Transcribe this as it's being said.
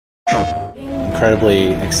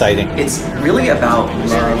incredibly exciting. It's really about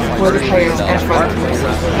love for the players and for the players.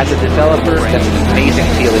 As a developer, that's an amazing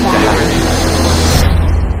feeling to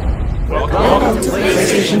have. Welcome to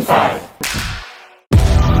PlayStation 5.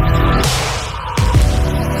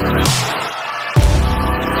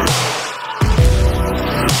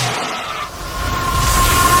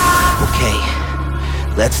 Okay,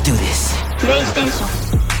 let's do this. PlayStation.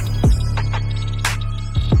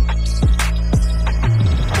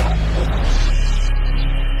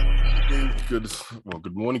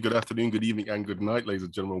 Good morning, good afternoon, good evening, and good night, ladies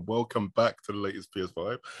and gentlemen. Welcome back to the latest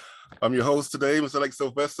PS5. I'm your host today, Mr. Alex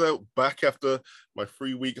Sylvester, back after my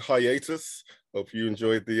 3-week hiatus. Hope you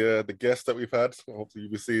enjoyed the guests that we've had. Hopefully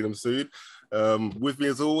you'll be seeing them soon. With me,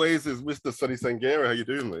 as always, is Mr. Sonny Sangera. How you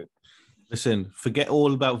doing, mate? Listen, forget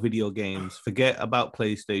all about video games. Forget about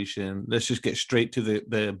PlayStation. Let's just get straight to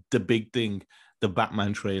the big thing, the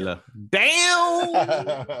Batman trailer.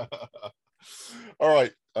 Damn! All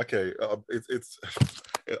right. Okay.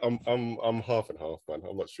 I'm half and half, man.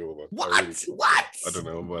 I'm not sure, man. What? I don't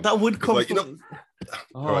know, man. That would come from...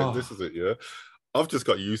 All right, this is it, yeah. I've just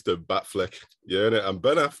got used to Batfleck, yeah, and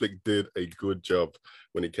Ben Affleck did a good job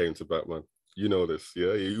when it came to Batman. You know this,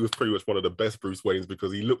 yeah. He was pretty much one of the best Bruce Waynes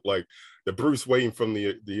because he looked like the Bruce Wayne from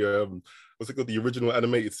the what's it called, the original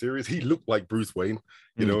animated series. He looked like Bruce Wayne,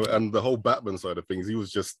 you know, and the whole Batman side of things, he was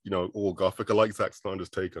just, you know, all gothic. I like Zack Snyder's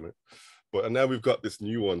take on it. But and now we've got this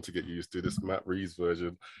new one to get used to, this Matt Reeves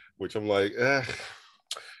version, which I'm like,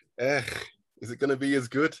 is it going to be as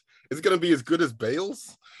good? Is it going to be as good as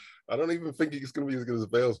Bale's? I don't even think it's going to be as good as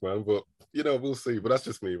Bale's, man. But, you know, we'll see. But that's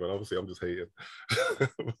just me, man. Obviously, I'm just hating.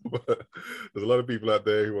 But there's a lot of people out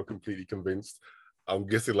there who are completely convinced. I'm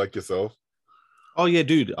guessing like yourself. Oh, yeah,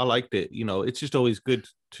 dude, I liked it. You know, it's just always good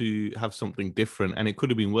to have something different. And it could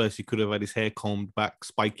have been worse. He could have had his hair combed back,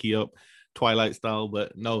 spiky up, Twilight style,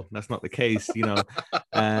 but no, that's not the case. You know,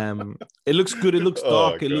 it looks good. It looks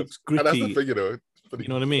dark. It looks gritty. And that's the thing, you know. You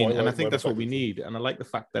know what I mean? And I think that's what we need. And I like the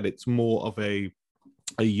fact that it's more of a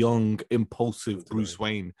young, impulsive Bruce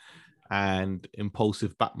Wayne and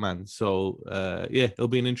impulsive Batman. So yeah, it'll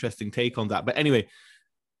be an interesting take on that. But anyway,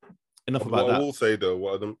 enough about that. I will say though,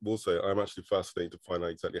 I'm actually fascinated to find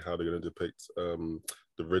out exactly how they're going to depict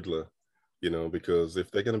the Riddler. You know, because if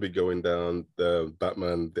they're going to be going down the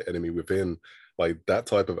Batman, the enemy within, like that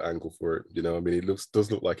type of angle for it, you know, I mean, it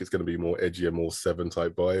does look like it's going to be more edgy and more Seven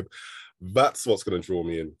type vibe. That's what's going to draw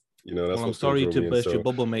me in. You know, that's well, I'm sorry to burst your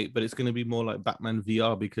bubble, mate, but it's going to be more like Batman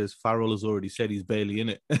VR because Farrell has already said he's barely in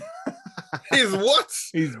it. He's what?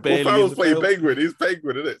 He's barely. Well, Farrell's playing Penguin. He's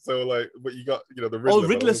Penguin, isn't it? So like, but you got, you know, the Riddler. Oh,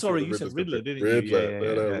 Riddler. Sorry, you said Riddler, didn't you?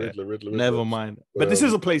 Riddler. Never mind. But this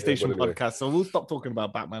is a PlayStation podcast, so we'll stop talking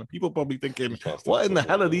about Batman. People probably thinking, what in the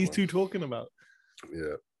hell are these two talking about?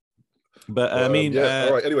 Yeah. But I mean,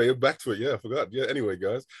 all right. Anyway, back to it. Yeah, I forgot. Yeah. Anyway,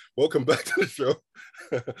 guys, welcome back to the show.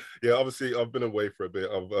 Yeah, obviously, I've been away for a bit.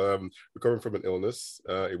 I'm recovering from an illness.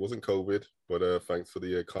 It wasn't COVID, but thanks for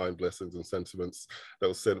the kind blessings and sentiments that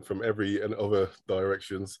was sent from every and other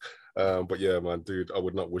directions. But yeah, man, dude, I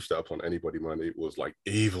would not wish that upon anybody, man. It was like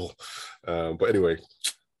evil. But anyway,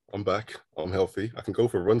 I'm back. I'm healthy. I can go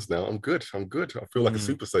for runs now. I'm good. I feel like a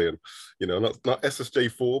Super Saiyan. You know, not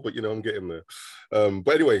SSJ4, but you know, I'm getting there.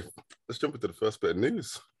 But anyway, let's jump into the first bit of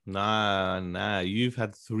news. Nah. You've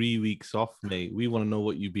had 3 weeks off, mate. We want to know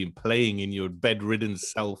what you've been playing in your bedridden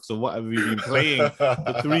self. So what have you been playing for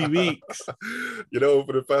 3 weeks? You know,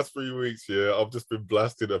 for the past 3 weeks, yeah, I've just been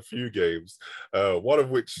blasting a few games. One of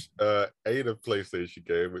which ain't a PlayStation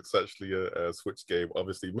game. It's actually a Switch game.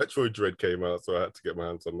 Obviously, Metroid Dread came out, so I had to get my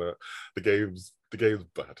hands on that. The game's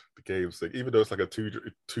bad. The game's sick. Even though it's like a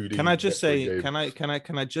 2D. Can I just say? Game.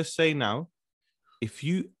 Can I just say now? If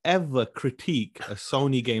you ever critique a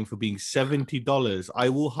Sony game for being $70, I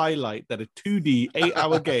will highlight that a 2D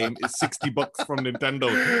 8-hour game is $60 from Nintendo.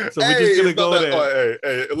 So we're just gonna go there.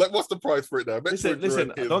 Hey, like, what's the price for it now?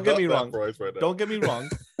 Listen. Don't get me wrong. Don't get me wrong.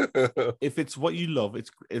 If it's what you love,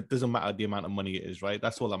 it doesn't matter the amount of money it is, right?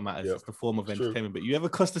 That's all that matters. Yeah, it's the form of entertainment. But you ever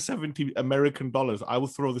cost the $70 American dollars, I will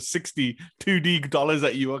throw the $60 2D dollars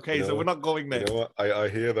at you. Okay, so we're not going there. You know what? I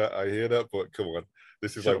hear that, but come on.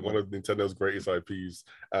 This is like one of Nintendo's greatest IPs,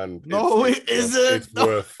 and no, it isn't. It's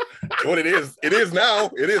worth what it is. It is now.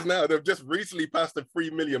 They've just recently passed the 3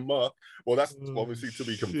 million mark. Well, that's obviously to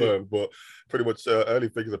be confirmed, but pretty much early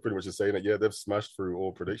figures are pretty much just saying that they've smashed through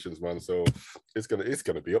all predictions, man. So it's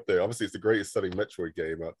gonna be up there. Obviously, it's the greatest selling Metroid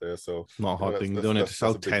game out there. So not a hard thing. They don't have to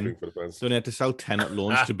sell 10. Don't have to sell 10 at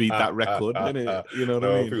launch to beat that record, innit? You know what I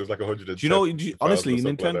mean? I think it was like 100. Honestly,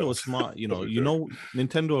 Nintendo is smart. You know,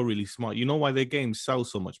 Nintendo are really smart. You know why their games sell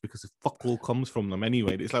so much? Because the fuck all comes from them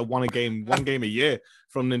anyway. It's like one game a year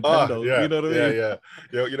from Nintendo. Nintendo. You know what I mean?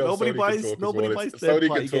 Yeah. You know, nobody buys third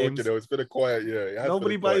party games. You know, it's been a quiet year.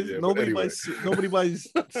 Nobody buys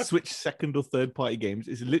Switch second or third party games.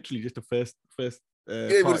 It's literally just the first.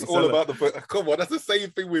 Yeah, but it's all about the first. Come on, that's the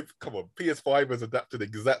same thing with. Come on, PS5 has adapted the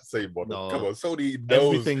exact same model. Come on, Sony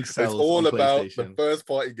knows everything sells. It's all about the first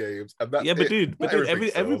party games, and that's but dude,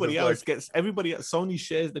 everybody else gets. Everybody at Sony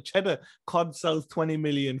shares the cheddar. COD sells 20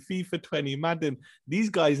 million, FIFA 20, Madden.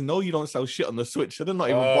 These guys know you don't sell shit on the Switch, so they're not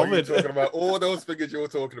even bothered. You're talking about all those figures you're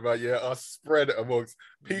talking about, are spread amongst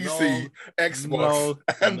PC, Xbox,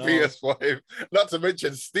 and PS5. Not to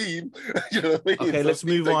mention Steam. You know what I mean? Okay, let's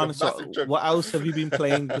move on. So, what else have you been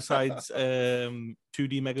playing besides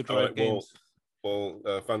 2D Mega Drive games? Well,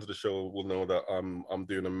 fans of the show will know that I'm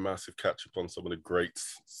doing a massive catch up on some of the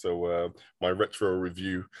greats. So my retro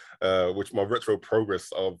review, my retro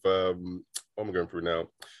progress of what am I going through now?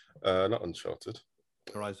 Not Uncharted.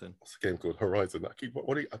 Horizon. What's the game called? Horizon.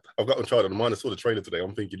 I've got Uncharted on mine. I saw the trailer today.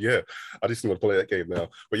 I'm thinking, I just want to play that game now.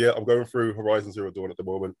 But I'm going through Horizon Zero Dawn at the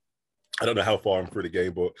moment. I don't know how far I'm through the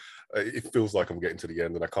game, but it feels like I'm getting to the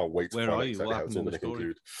end, and I can't wait to find exactly how it's all going to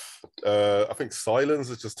conclude. I think Silence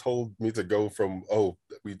has just told me to go from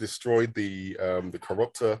we destroyed the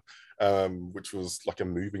corruptor, which was like a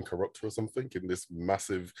moving corruptor or something in this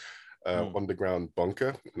massive underground bunker,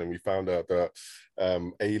 and then we found out that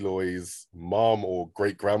Aloy's mom or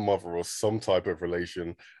great grandmother or some type of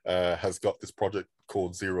relation has got this project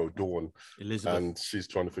called Zero Dawn, Elizabeth, and she's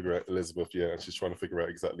trying to figure out and she's trying to figure out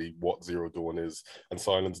exactly what Zero Dawn is. And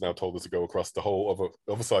Silence now told us to go across the whole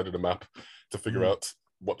other side of the map to figure out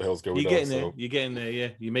what the hell's going on. You're getting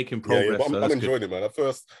there, You're making progress. But I'm enjoying it, man. At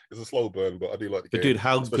first, it's a slow burn, but I do like the game. Dude,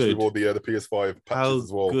 how especially good? With all the PS5 patches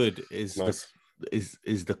as well. How good is nice.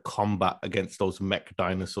 Is the combat against those mech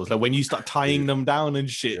dinosaurs? Like when you start tying them down and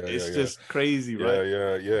shit, it's just crazy, right?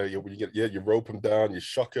 You rope them down, you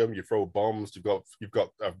shock them, you throw bombs. You've got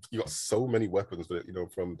so many weapons with it. You know,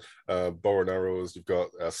 from bow and arrows. You've got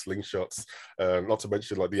slingshots. Not to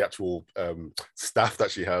mention like the actual staff that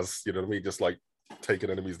she has. You know what I mean? Just like taking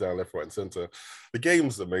enemies down left, right, and center. The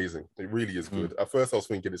game's amazing. It really is good. At first, I was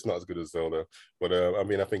thinking it's not as good as Zelda, but I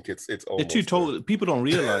think it's almost. They're two total. People don't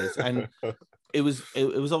realize, and it was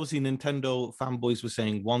obviously Nintendo fanboys were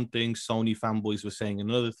saying one thing, Sony fanboys were saying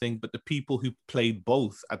another thing, but the people who played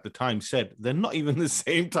both at the time said they're not even the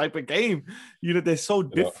same type of game. You know, they're so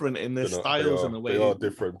different in their styles and the way they are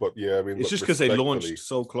different. But it's just because they launched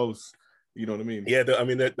so close. You know what I mean? Yeah,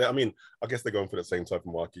 I guess they're going for the same type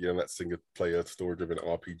of market, that single-player, story-driven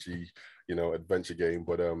RPG, adventure game.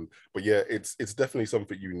 But it's definitely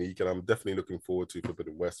something unique, and I'm definitely looking forward to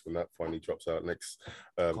Forbidden West when that finally drops out next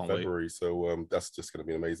February. Wait. So that's just going to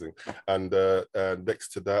be amazing. And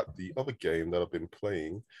next to that, the other game that I've been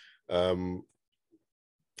playing.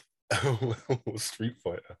 Street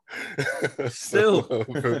Fighter. Still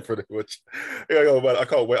pretty much. Man, I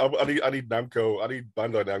can't wait. I need Namco. I need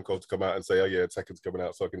Bandai Namco to come out and say, Tekken's coming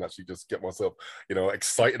out, so I can actually just get myself,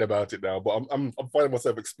 excited about it now. But I'm finding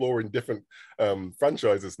myself exploring different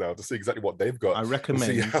franchises now to see exactly what they've got. I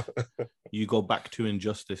recommend you go back to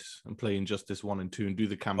Injustice and play Injustice 1 and 2 and do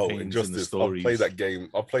the campaigns and the stories. I'll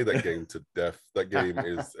play that game to death. That game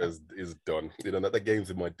is done. That game's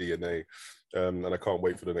in my DNA. And I can't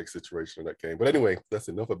wait for the next iteration of that game. But anyway, that's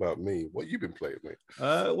enough about me. What you been playing, mate?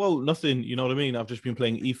 Well, nothing. You know what I mean? I've just been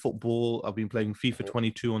playing eFootball. I've been playing FIFA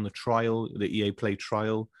 22 on the trial, the EA Play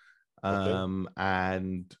trial. And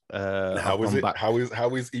how is it? How is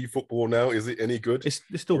eFootball now? Is it any good? It's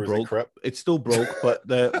still broke. It's still broke, but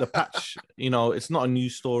the patch, it's not a new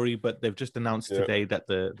story, but they've just announced today that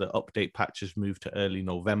the update patch has moved to early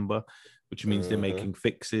November, which means they're making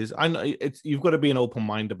fixes. I know you've got to be an open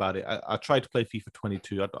mind about it. I tried to play FIFA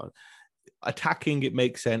 22. Attacking, it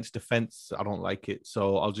makes sense. Defense, I don't like it,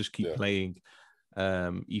 so I'll just keep playing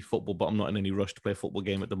eFootball. But I'm not in any rush to play a football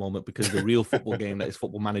game at the moment because the real football game that is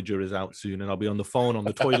Football Manager is out soon, and I'll be on the phone on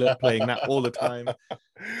the toilet playing that all the time.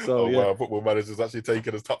 So wow, Football Manager's actually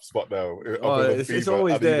taking a top spot now. It's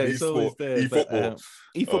always there. It's always there. eFootball.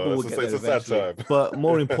 eFootball will get there eventually. But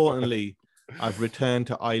more importantly, I've returned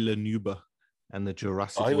to Isla Nuba and the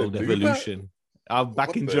Jurassic World Evolution. I'm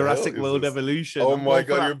back in Jurassic World Evolution. Oh my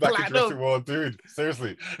God, you're back in Jurassic World, dude.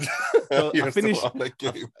 Seriously. So I finished,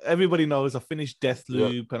 everybody knows I finished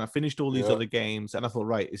Deathloop and I finished all these other games. And I thought,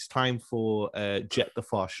 right, it's time for Jet the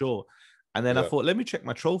Far Shore. And then I thought, let me check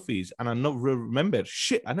my trophies. And I remembered,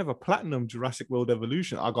 shit, I never platinum Jurassic World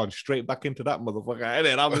Evolution. I gone straight back into that motherfucker. And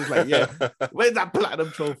then I was like, yeah, where's that platinum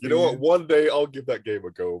trophy? You know what? One day I'll give that game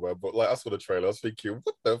a go, man. But like, I saw the trailer. I was thinking,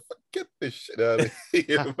 what the fuck? Get this shit out of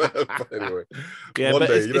here, man. But anyway. Yeah, but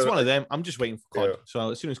it's one of them. I'm just waiting for COD. Yeah.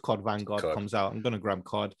 So as soon as COD Vanguard comes out, I'm going to grab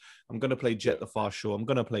COD. I'm going to play Jet the Far Shore. I'm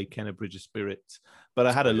going to play Kenner Bridge of Spirits. But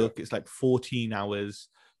I had a look. It's like 14 hours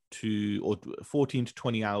or 14 to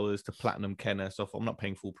 20 hours to platinum Kenner, so I'm not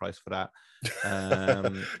paying full price for that.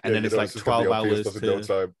 And then it's like 12 hours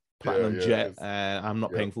to platinum Jet. I'm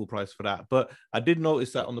not paying full price for that. But I did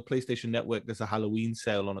notice that on the PlayStation Network, there's a Halloween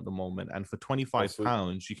sale on at the moment, and for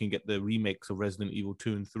 £25, you can get the remakes of Resident Evil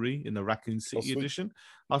 2 and 3 in the Raccoon City edition.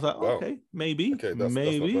 I was like, okay, maybe.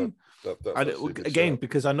 Again,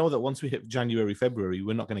 because I know that once we hit January, February,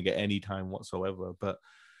 we're not going to get any time whatsoever. But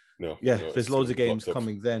there's loads of games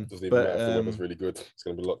coming then. Doesn't even matter if the weather's really good. It's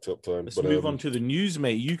going to be locked up time. Let's move on to the news,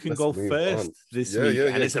 mate. You can go first this week,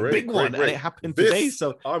 and it's a big one, and it happened today,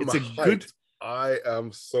 so it's a good. I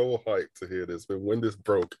am so hyped to hear this. But when this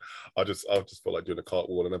broke, I just felt like doing a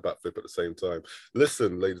cartwheel and a backflip at the same time.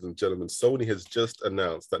 Listen, ladies and gentlemen, Sony has just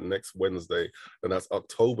announced that next Wednesday, and that's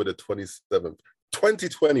October the 27th,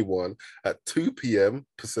 2021 at 2 p.m.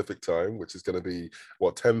 Pacific time, which is going to be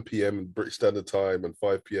 10 p.m. British Standard Time and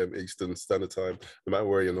 5 p.m. Eastern Standard Time. No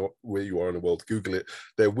matter where you are in the world, Google it.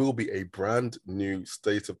 There will be a brand new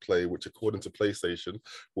state of play, which according to PlayStation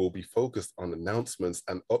will be focused on announcements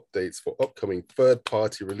and updates for upcoming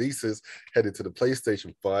third-party releases headed to the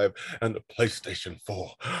PlayStation 5 and the PlayStation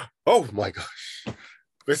 4. Oh my gosh,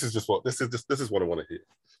 this is what I want to hear.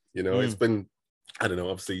 You know, it's been. I don't know.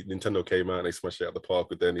 Obviously, Nintendo came out and they smashed it out the park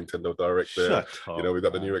with their Nintendo Direct there. You know, we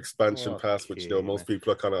got the new expansion pass, which most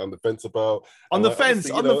people are kind of on the fence about. On the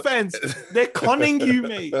fence. They're conning you,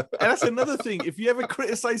 mate. And that's another thing. If you ever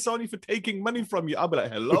criticize Sony for taking money from you, I'll be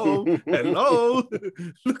like, hello. Look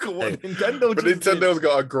at what Nintendo. But Nintendo's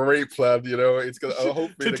got a great plan. You know, it's got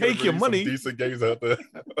to take your money. Decent games out there.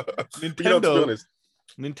 Nintendo, to be honest,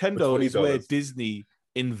 Nintendo is where Disney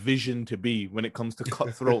envision to be when it comes to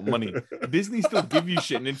cutthroat money. Disney still give you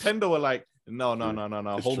shit. Nintendo are like, no,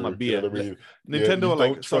 hold my beer. You know what I mean? Nintendo are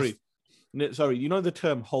like, sorry, you know the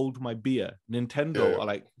term hold my beer? Nintendo are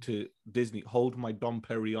like to Disney, hold my Dom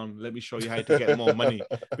Perignon. Let me show you how to get more money,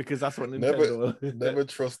 because that's what Nintendo never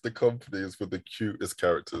trust the companies with the cutest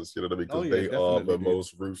characters, you know what I mean? Because they are the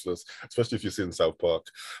most ruthless, especially if you've seen South Park.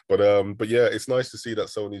 But yeah, it's nice to see that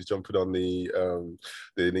Sony's jumping on the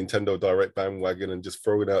Nintendo Direct bandwagon and just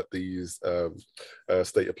throwing out these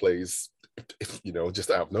state of plays, you know, just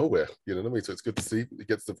out of nowhere. You know what I mean? So it's good to see. It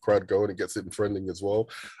gets the crowd going. It gets it trending as well.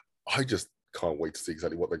 I just can't wait to see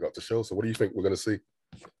exactly what they got to show. So what do you think we're going to see?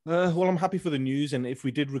 Well, I'm happy for the news. And if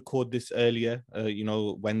we did record this earlier, you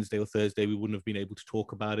know, Wednesday or Thursday, we wouldn't have been able to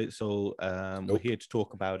talk about it. So we're here to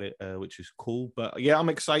talk about it, which is cool. But yeah, I'm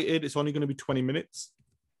excited. It's only going to be 20 minutes.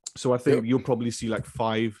 So I think you'll probably see like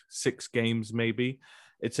 5-6 games, maybe.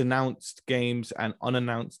 It's announced games and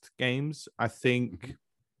unannounced games. I think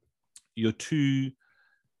your two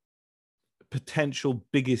potential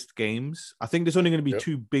biggest games, I think there's only going to be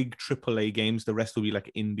 2 big AAA games. The rest will be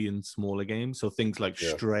like Indian smaller games. So things like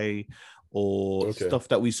Stray or stuff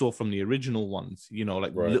that we saw from the original ones, you know,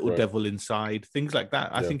 like Little Devil Inside, things like that.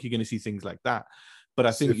 I think you're going to see things like that. But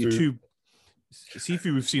I think your two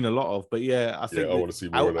Sifu we've seen a lot of, but yeah, I think I want to see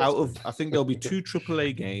more I think there'll be 2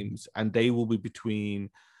 AAA games, and they will be between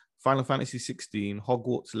Final Fantasy 16,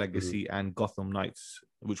 Hogwarts Legacy, and Gotham Knights,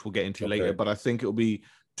 which we'll get into later. But I think it'll be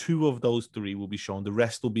 2 of those 3 will be shown. The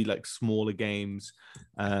rest will be like smaller games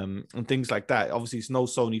and things like that. Obviously, it's no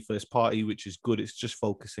Sony first party, which is good. It's just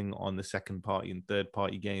focusing on the second party and third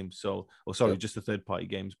party games. So, just the third party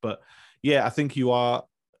games. But yeah, I think you are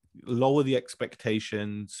lower the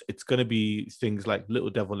expectations. It's going to be things like Little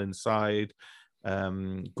Devil Inside,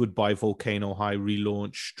 Goodbye Volcano High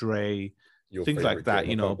relaunch, Stray, things like that,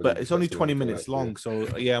 you know. But it's only 20 minutes long.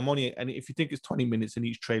 So yeah, and if you think it's 20 minutes and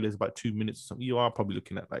each trailer is about 2 minutes or something, you are probably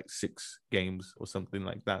looking at like 6 games or something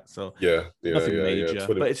like that. So nothing major.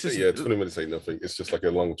 20, but it's just 20 minutes ain't nothing. It's just like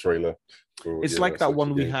a long trailer. It's like that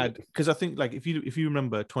one we had, because I think like if you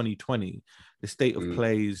remember 2020, the state of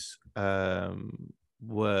plays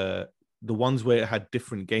were the ones where it had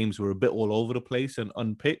different games were a bit all over the place and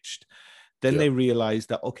unpitched. Then they realized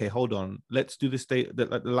that, okay, hold on, let's do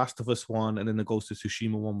the Last of Us one, and then the Ghost of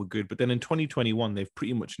Tsushima one were good. But then in 2021, they've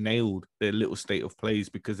pretty much nailed their little state of plays,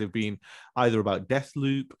 because they've been either about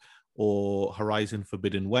Deathloop or Horizon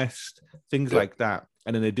Forbidden West, things like that.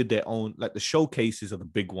 And then they did their own, like the showcases are the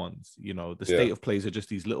big ones, you know, the state of plays are just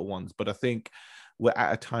these little ones. But I think we're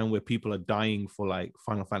at a time where people are dying for like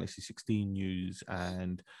Final Fantasy 16 news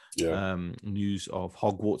and news of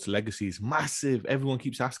Hogwarts Legacy is massive. Everyone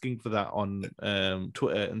keeps asking for that on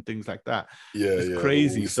Twitter and things like that. It's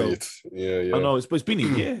crazy. So I know it's been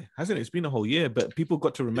a year, hasn't it? It's been a whole year, but people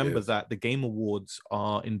got to remember that the Game Awards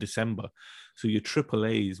are in December, so your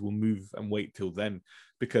AAAs will move and wait till then,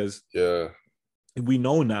 because we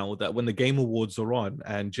know now that when the Game Awards are on,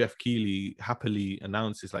 and Jeff Keighley happily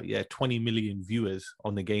announces 20 million viewers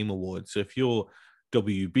on the Game Awards. So if you're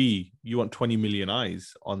WB, you want 20 million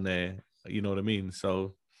eyes on there. You know what I mean?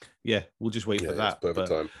 So we'll just wait for that. But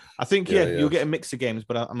time. I think you'll get a mix of games,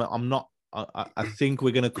 but I'm not. I think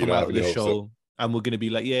we're gonna come out of the show and we're gonna be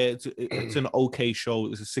like, it's an okay show. It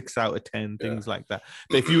was a 6 out of 10, things like that.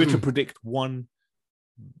 But if you were to predict one.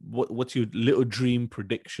 What's your little dream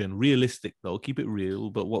prediction? Realistic though, keep it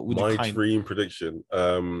real. But what would my dream prediction?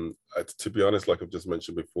 To be honest, like I've just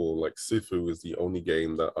mentioned before, like Sifu is the only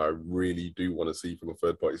game that I really do want to see from a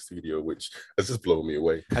third-party studio, which has just blown me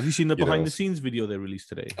away. Have you seen the behind-the-scenes video they released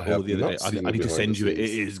today? I need to send you it.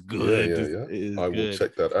 It is good. I will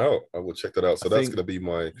check that out. So that's going to be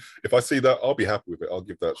my. If I see that, I'll be happy with it. I'll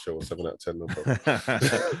give that show a 7 out of 10. No problem.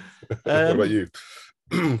 What about you?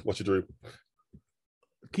 What's your dream?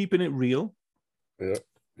 Keeping it real,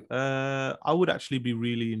 I would actually be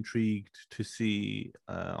really intrigued to see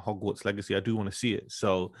Hogwarts Legacy. I do want to see it,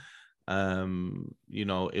 so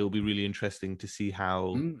it'll be really interesting to see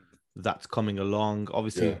how that's coming along.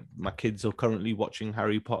 Obviously, my kids are currently watching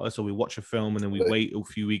Harry Potter, so we watch a film and then we wait a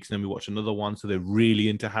few weeks and then we watch another one. So they're really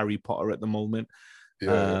into Harry Potter at the moment.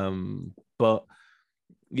 But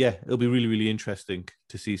it'll be really, really interesting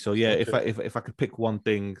to see. So if I could pick one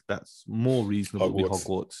thing that's more reasonable, would be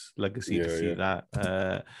Hogwarts Legacy to see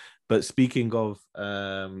that. But speaking of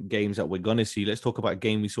games that we're gonna see, let's talk about a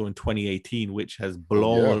game we saw in 2018, which has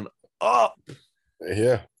blown up.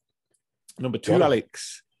 Number 2,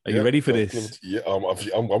 Alex. Are you ready for this? I'm waiting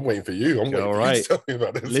for you. I'm waiting for you to tell me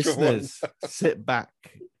about this. Listeners, sit back.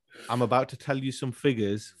 I'm about to tell you some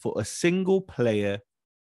figures for a single player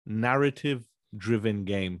narrative-driven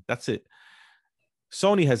game. That's it.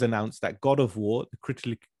 Sony has announced that God of War, the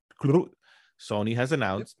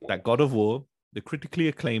critically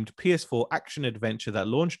acclaimed PS4 action adventure that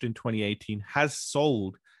launched in 2018 has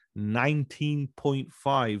sold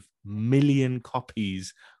 19.5 million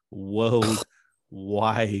copies worldwide.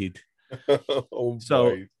 My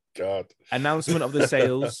God. Announcement of the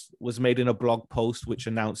sales was made in a blog post which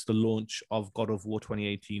announced the launch of God of War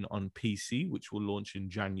 2018 on PC, which will launch in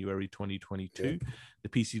January 2022. The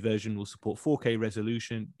PC version will support 4K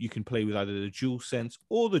resolution. You can play with either the DualSense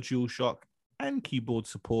or the DualShock, and keyboard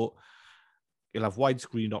support. You'll have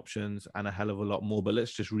widescreen options and a hell of a lot more. But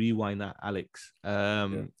let's just rewind that, Alex.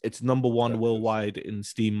 It's number one worldwide in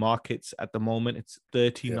Steam markets at the moment. It's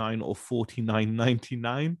 $39 or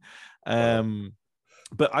 $49.99.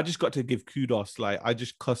 But I just got to give kudos. I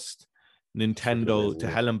just cussed Nintendo to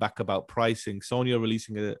hell and back about pricing. Sony are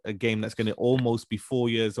releasing a game that's going to almost be 4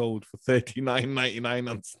 years old for $39.99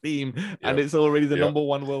 on Steam, and it's already the number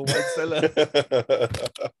one worldwide seller.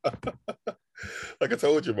 Like I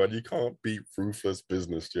told you, man, you can't beat ruthless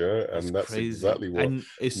business, and that's crazy. Exactly what and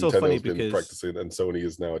it's so funny because been practicing, and Sony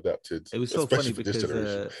is now adapted. It was so funny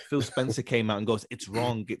because Phil Spencer came out and goes, "It's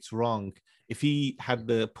wrong, it's wrong." If he had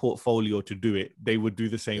the portfolio to do it, they would do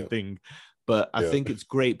the same thing. But I think it's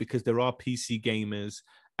great because there are PC gamers,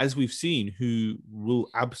 as we've seen, who will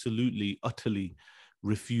absolutely, utterly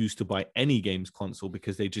refuse to buy any games console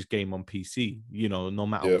because they just game on PC, no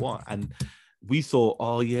matter what. And we thought,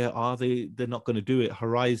 they're not going to do it.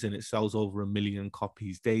 Horizon, it sells over 1 million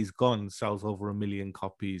copies. Days Gone sells over 1 million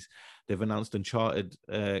copies. They've announced Uncharted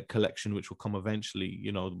collection, which will come eventually,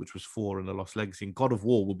 which was 4 and The Lost Legacy. And God of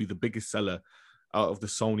War will be the biggest seller out of the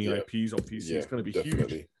Sony IPs on PC. It's going to be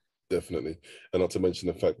huge. Definitely. And not to mention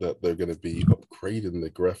the fact that they're going to be upgrading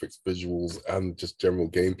the graphics, visuals, and just general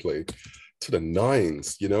gameplay to the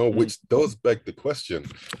nines, which does beg the question.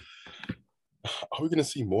 Are we going to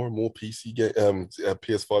see more and more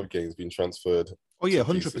PS5 games being transferred? Oh, yeah,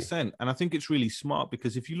 100%. And I think it's really smart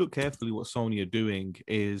because if you look carefully, what Sony are doing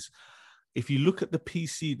is, if you look at the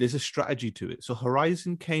PC, there's a strategy to it. So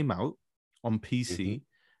Horizon came out on PC,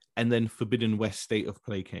 and then Forbidden West State of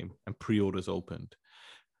Play came and pre-orders opened.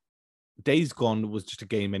 Days Gone was just a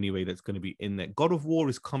game anyway that's going to be in there. God of War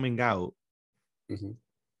is coming out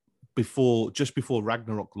just before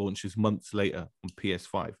Ragnarok launches months later on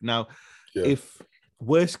PS5. Now, if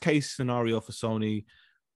worst case scenario for Sony,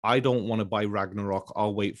 I don't want to buy Ragnarok,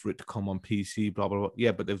 I'll wait for it to come on PC, blah, blah, blah.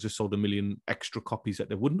 Yeah, but they've just sold 1 million extra copies that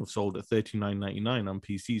they wouldn't have sold at $39.99 on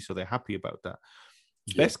PC, so they're happy about that.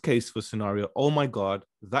 Best case for scenario, oh my God,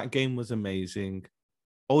 that game was amazing.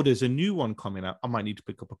 Oh, there's a new one coming out. I might need to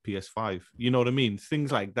pick up a PS5. You know what I mean?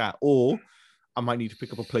 Things like that. Or I might need to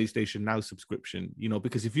pick up a PlayStation Now subscription,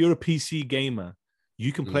 because if you're a PC gamer,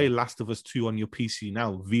 you can play Last of Us 2 on your PC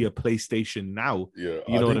now via PlayStation Now. Yeah,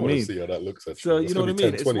 you know what I mean? See how that looks. So you know what I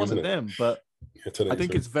mean? It's one of them, but I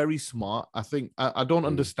think it's very smart. I think I don't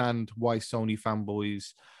understand why Sony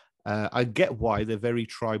fanboys. I get why they're very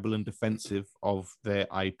tribal and defensive of their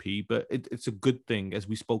IP, but it's a good thing. As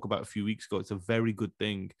we spoke about a few weeks ago, it's a very good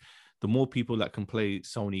thing. The more people that can play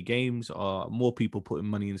Sony games are more people putting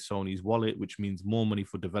money in Sony's wallet, which means more money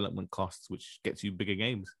for development costs, which gets you bigger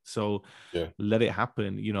games. So let it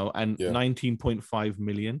happen, and 19.5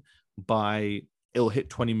 million it'll hit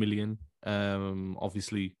 20 million,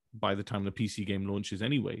 obviously, by the time the PC game launches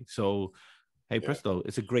anyway. So, hey, presto,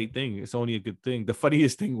 it's a great thing. It's only a good thing. The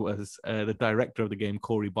funniest thing was the director of the game,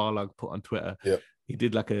 Cory Barlog, put on Twitter, he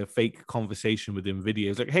did like a fake conversation with NVIDIA. He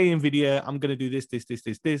was like, hey, NVIDIA, I'm going to do this.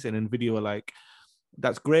 And NVIDIA were like,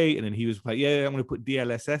 that's great. And then he was like, yeah, I'm going to put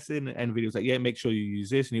DLSS in. And NVIDIA was like, yeah, make sure you use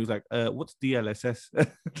this. And he was like, what's DLSS?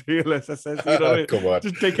 DLSS, you know what I mean? Come on.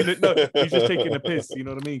 He's just taking a piss, you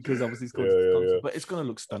know what I mean? Because obviously it's going but it's going to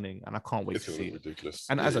look stunning, and I can't wait to see it. Ridiculous.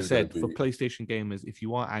 And as I said, for PlayStation gamers, if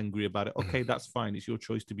you are angry about it, okay, that's fine. It's your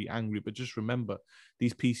choice to be angry. But just remember,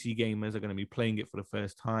 these PC gamers are going to be playing it for the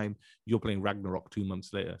first time. You're playing Ragnarok 2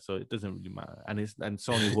 months later, so it doesn't really matter. And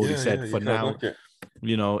Sony have already said for now,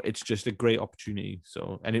 it's just a great opportunity.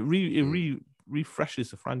 So, and it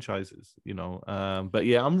refreshes the franchises, but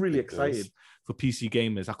yeah, I'm really excited for PC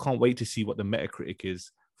gamers. I can't wait to see what the Metacritic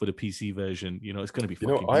is for the PC version. It's going to be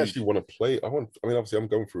fucking I actually want to play. Obviously I'm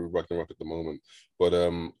going through Ragnarok at the moment, but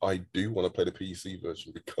I do want to play the PC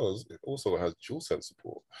version because it also has DualSense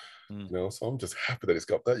support. So I'm just happy that it's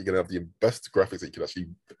got that. You're going to have the best graphics that you can actually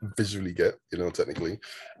visually get, technically,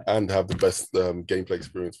 and have the best gameplay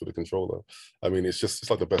experience for the controller. I mean, it's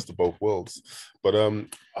like the best of both worlds. But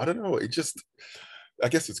I don't know. I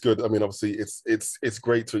guess it's good. I mean, obviously, it's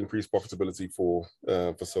great to increase profitability for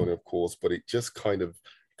Sony, of course, but it just kind of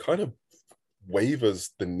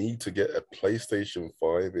waivers the need to get a PlayStation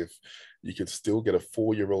 5 if you could still get a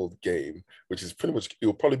 4-year-old game, which is pretty much,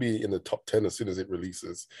 it'll probably be in the top 10 as soon as it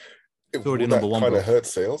releases. It's already number one. Kind of hurt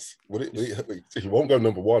sales. It won't go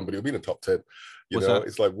number one, but it'll be in the top 10.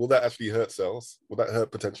 It's like, will that actually hurt sales? Will that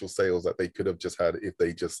hurt potential sales that they could have just had if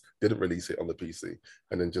they just didn't release it on the PC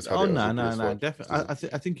and then just had it? No, definitely.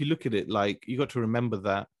 I think you look at it like you got to remember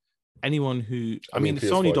that anyone who,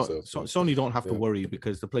 Sony don't have to worry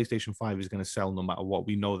because the PlayStation 5 is going to sell no matter what.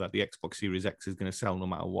 We know that the Xbox Series X is going to sell no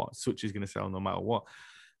matter what. Switch is going to sell no matter what.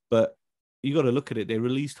 But you got to look at it. They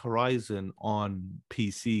released Horizon on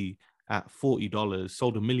PC at $40,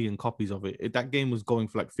 sold 1 million copies of it. That game was going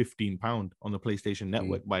for like £15 on the PlayStation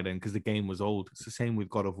Network by then because the game was old. It's the same with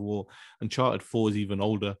God of War. Uncharted 4 is even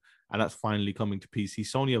older, and that's finally coming to PC.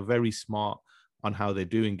 Sony are very smart on how they're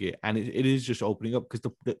doing it, and it is just opening up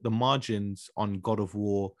because the margins on God of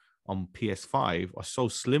War on PS5 are so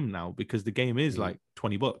slim now because the game is like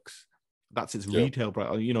 $20. That's its retail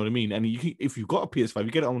price. You know what I mean? And if you've got a PS5,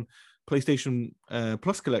 you get it on PlayStation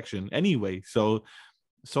Plus collection anyway. So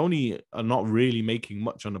Sony are not really making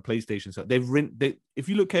much on the PlayStation side. If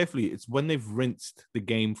you look carefully, it's when they've rinsed the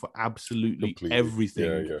game for absolutely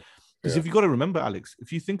everything. Because if you got to remember, Alex,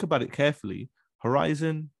 if you think about it carefully,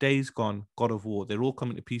 Horizon, Days Gone, God of War, they're all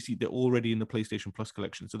coming to PC. They're already in the PlayStation Plus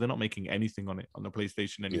collection, so they're not making anything on it on the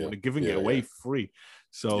PlayStation anymore. They're giving it away free.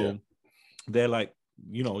 So they're like,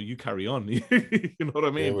 you carry on. You know what I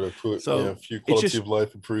mean? A few quality of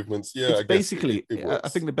life improvements. It's basically, I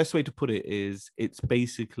think the best way to put it is it's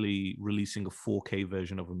basically releasing a 4K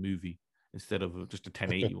version of a movie instead of just a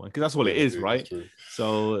 1080 one, because that's what it is, right?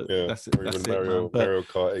 So that's it. That's Mario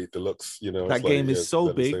Kart 8 Deluxe. That game is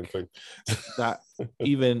so big that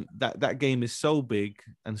even that game is so big,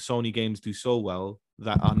 and Sony games do so well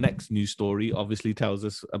that our next news story obviously tells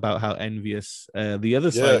us about how envious the other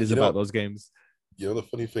side is about those games. The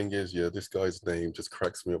funny thing is, this guy's name just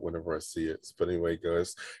cracks me up whenever I see it. But anyway,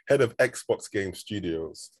 guys, head of Xbox Game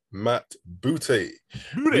Studios, Matt Booty,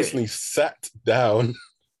 recently sat down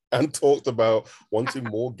and talked about wanting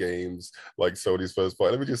more games like Sony's first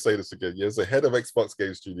party. Let me just say this again. Yes, the head of Xbox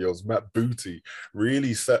Game Studios, Matt Booty,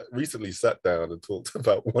 recently sat down and talked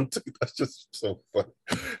about wanting. That's just so funny.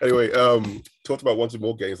 Anyway, talked about wanting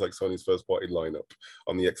more games like Sony's first party lineup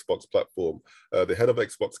on the Xbox platform. The head of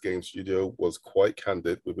Xbox Game Studio was quite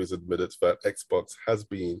candid with his admittance that Xbox has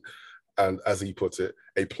been, and as he put it,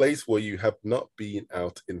 a place where you have not been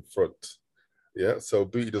out in front. Yeah, so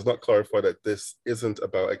Booty does not clarify that this isn't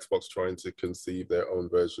about Xbox trying to conceive their own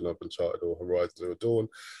version of Uncharted or Horizon Zero Dawn,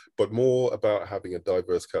 but more about having a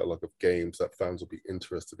diverse catalog of games that fans will be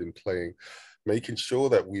interested in playing. Making sure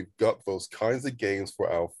that we've got those kinds of games for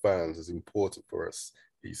our fans is important for us,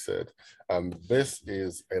 he said. And this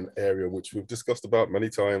is an area which we've discussed about many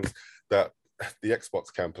times that the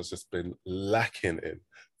Xbox camp has just been lacking in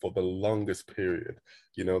for the longest period.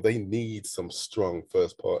 You know, they need some strong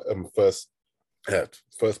first party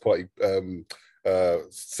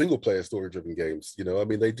single player story driven games. You know, I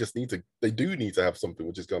mean, they do need to have something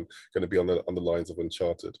which is going to be on the lines of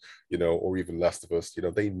Uncharted, you know, or even Last of Us. You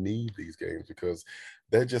know, they need these games because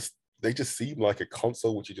they just seem like a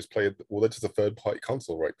console which you just play. Well, they're just a third party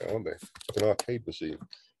console right now, aren't they? Like an arcade machine.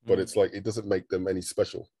 But it's like, it doesn't make them any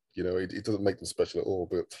special. You know, it doesn't make them special at all,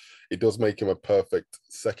 but it does make him a perfect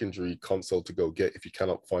secondary console to go get if you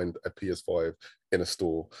cannot find a PS5 in a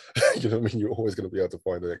store. You know what I mean? You're always going to be able to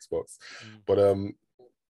find an Xbox. But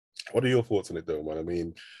what are your thoughts on it, though, man? I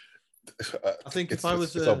mean, I think it's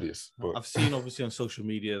obvious. But... I've seen obviously on social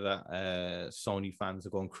media that Sony fans are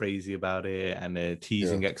going crazy about it and they're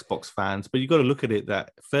teasing Xbox fans. But you got to look at it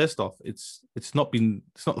that first off, it's not the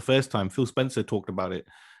first time. Phil Spencer talked about it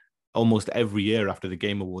almost every year after the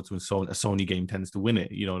Game Awards when a Sony game tends to win it.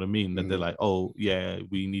 You know what I mean? That they're like, oh yeah,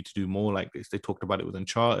 we need to do more like this. They talked about it with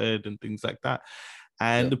Uncharted and things like that.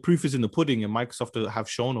 And the proof is in the pudding, and Microsoft have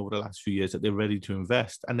shown over the last few years that they're ready to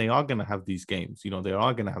invest, and they are going to have these games. You know, they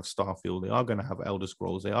are going to have Starfield, they are going to have Elder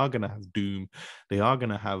Scrolls, they are going to have Doom, they are going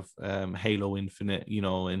to have Halo Infinite, you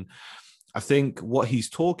know. And I think what he's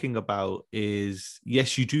talking about is,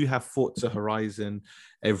 yes, you do have Forza Horizon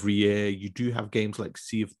every year. You do have games like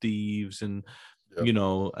Sea of Thieves and, you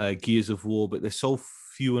know, Gears of War, but they're so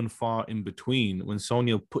few and far in between when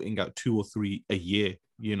Sony are putting out 2 or 3 a year,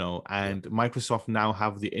 you know, and Microsoft now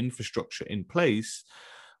have the infrastructure in place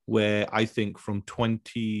where I think from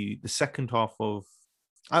the second half of,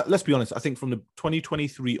 let's be honest, I think from the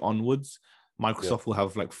 2023 onwards, Microsoft will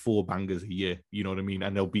have like 4 bangers a year, you know what I mean?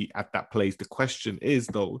 And they'll be at that place. The question is,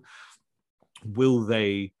 though, will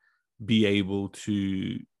they be able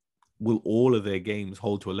to, will all of their games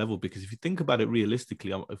hold to a level? Because if you think about it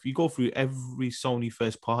realistically, if you go through every Sony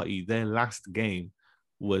first party, their last game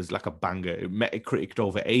was like a banger. It Metacritic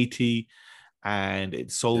over 80 and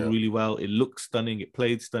it sold really well. It looked stunning. It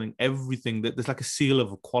played stunning. Everything, there's like a seal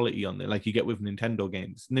of quality on there, like you get with Nintendo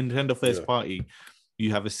games. Nintendo first party,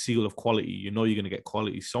 you have a seal of quality. You know you're going to get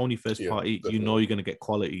quality. Sony first party, definitely. You know you're going to get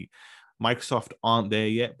quality. Microsoft aren't there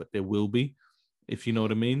yet, but they will be, if you know what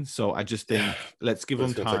I mean. So I just think let's give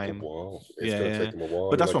them time. It's going to take them a while.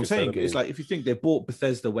 But that's what I'm saying. It's like if you think they bought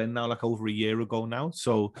Bethesda when now, like over a year ago now.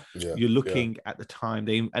 So you're looking at the time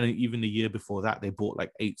and even the year before that, they bought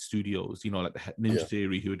like 8 studios. You know, like the Ninja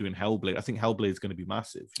Theory who are doing Hellblade. I think Hellblade is going to be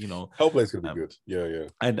massive. You know, Hellblade's going to be good. Yeah.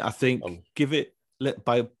 And I think give it.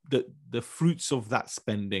 By the fruits of that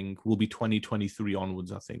spending will be 2023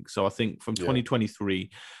 onwards, I think. So I think from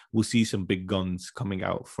 2023, we'll see some big guns coming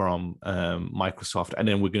out from Microsoft. And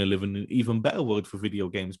then we're going to live in an even better world for video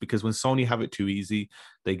games, because when Sony have it too easy,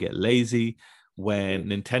 they get lazy. When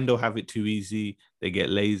Nintendo have it too easy, they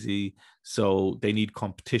get lazy. So they need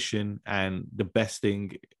competition. And the best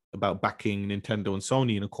thing about backing Nintendo and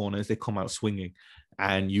Sony in a corner is they come out swinging.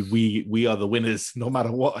 And we are the winners no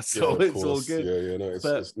matter what, so it's all good.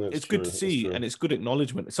 It's good to see, and it's good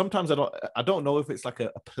acknowledgement. Sometimes I don't know if it's like a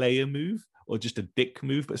player move or just a dick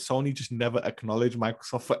move, but Sony just never acknowledged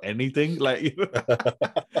Microsoft for anything, like, you know?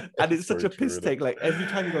 And it's such a piss take. Like every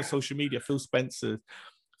time you go on social media, Phil Spencer,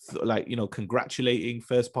 like, you know, congratulating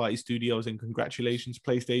first party studios and congratulations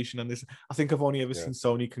PlayStation and this. I think I've only ever seen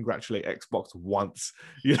Sony congratulate Xbox once.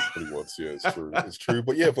 Once, it's true. It's true.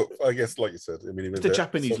 But but I guess, like you said, I mean, it's the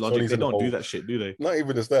Japanese logic. They don't do that shit, do they? Not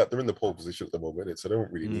even as that. They're in the pole position at the moment, so they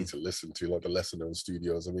don't really need to listen to like the lesser known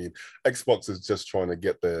studios. I mean, Xbox is just trying to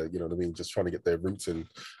get their, you know what I mean, just trying to get their roots in,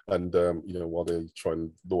 and you know, while they try and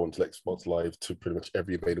launch Xbox Live to pretty much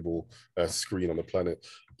every available screen on the planet.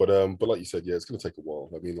 But like you said, it's going to take a while.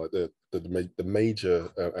 I mean, like the major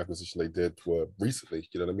acquisition they did were recently,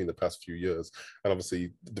 you know what I mean, the past few years. And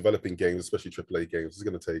obviously developing games, especially AAA games, is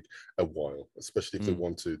going to take a while, especially if they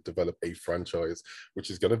want to develop a franchise, which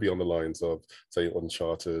is going to be on the lines of, say,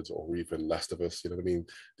 Uncharted or even Last of Us, you know what I mean?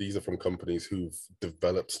 These are from companies who've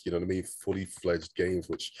developed, you know what I mean, fully fledged games,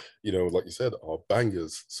 which, you know, like you said, are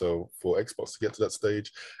bangers. So for Xbox to get to that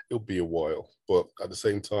stage, it'll be a while. But at the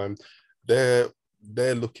same time, they're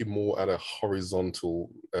they're looking more at a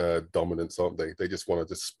horizontal dominance, aren't they? They just want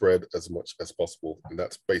to just spread as much as possible, and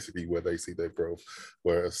that's basically where they see their growth.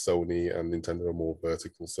 Whereas Sony and Nintendo are more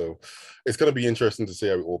vertical. So it's going to be interesting to see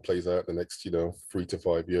how it all plays out in the next, 3 to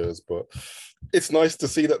 5 years. But it's nice to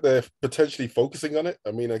see that they're potentially focusing on it.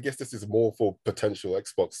 I mean, I guess this is more for potential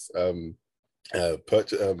Xbox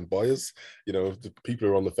buyers. The people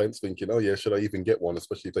who are on the fence thinking, oh yeah, should I even get one,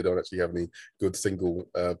 especially if they don't actually have any good single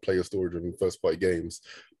player story driven first party games.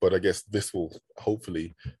 But I guess this will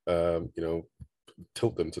hopefully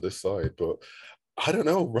tilt them to this side. But I don't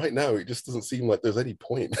know, right now it just doesn't seem like there's any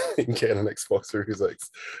point in getting an Xbox Series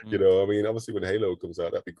X. I mean, obviously when Halo comes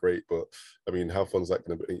out, that'd be great, but I mean, how fun is that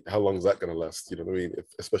going to be? How long is that going to last? You know what I mean?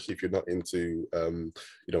 Especially if you're not into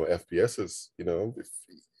FPSs,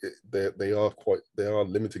 they are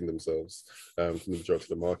limiting themselves from the majority of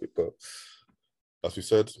the market. But as we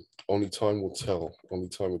said, only time will tell.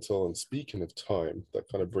 And speaking of time, that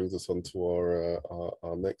kind of brings us on to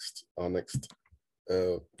our next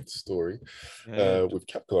story with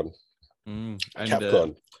Capcom.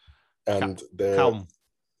 Capcom and their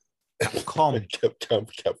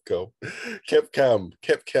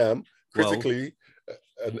Capcom critically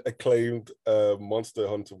an acclaimed Monster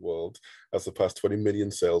Hunter World has surpassed 20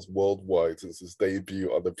 million sales worldwide since its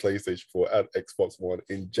debut on the PlayStation 4 and Xbox One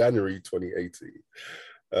in January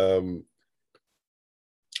 2018.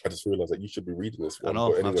 I just realized that you should be reading this one. I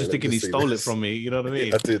know. Anyway, I'm just thinking he stole it from me. You know what I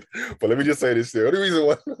mean? I did. But let me just say this here. The only reason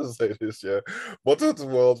why I say this, Monster Hunter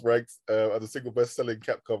World ranked as the single best-selling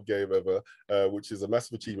Capcom game ever, which is a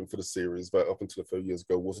massive achievement for the series, but up until a few years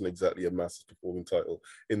ago, wasn't exactly a massive performing title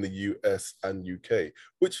in the US and UK,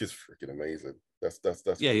 which is freaking amazing. That's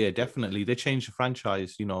yeah, definitely. They changed the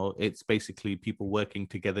franchise. It's basically people working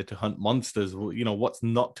together to hunt monsters. What's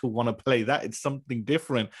not to want to play that? It's something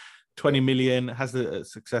different. 20 million, has a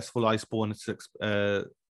successful Iceborne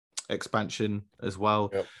expansion as well.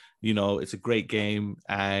 Yep. It's a great game,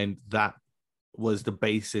 and that was the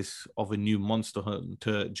basis of a new Monster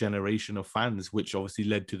Hunter generation of fans, which obviously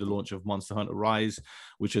led to the launch of Monster Hunter Rise,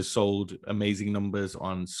 which has sold amazing numbers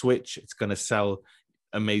on Switch. It's going to sell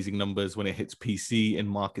amazing numbers when it hits PC in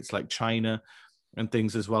markets like China and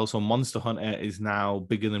things as well. So Monster Hunter is now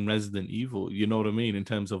bigger than Resident Evil, you know what I mean, in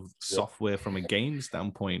terms of software from a game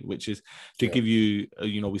standpoint, which is to give you,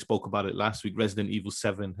 we spoke about it last week, Resident Evil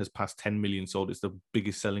 7 has passed 10 million sold. It's the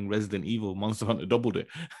biggest selling Resident Evil. Monster Hunter doubled it.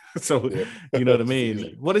 So, you know what I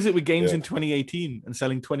mean? What is it with games in 2018 and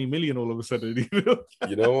selling 20 million all of a sudden?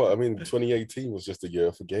 You know what? I mean, 2018 was just a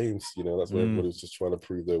year for games, that's where everybody was just trying to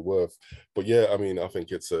prove their worth. But yeah, I mean, I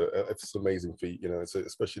think it's an amazing feat,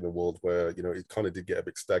 especially in a world where, it kind of did get a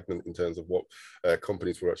bit stagnant in terms of what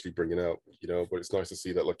companies were actually bringing out, but it's nice to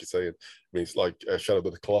see that, like you say, I mean, it's like Shadow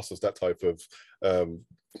of the Colossus, that type of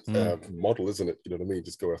model, isn't it? You know what I mean?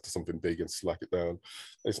 Just go after something big and slack it down.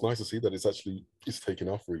 It's nice to see that it's taken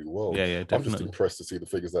off really well. Yeah, definitely. I'm just impressed to see the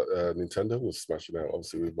figures that Nintendo was smashing out,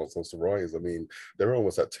 obviously with Monster Hunter Rise. I mean, they're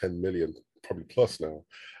almost at 10 million, probably plus now,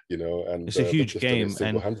 and it's a huge game.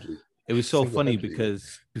 And it was so funny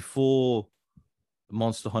because before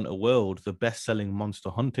Monster Hunter World, the best-selling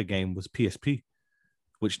Monster Hunter game was PSP,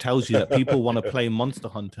 which tells you that people want to play Monster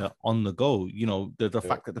Hunter on the go. The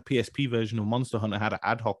fact that the PSP version of Monster Hunter had an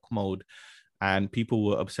ad hoc mode and people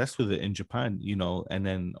were obsessed with it in Japan, and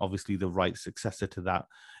then obviously the right successor to that.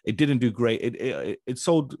 It didn't do great. It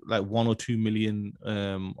sold like 1 or 2 million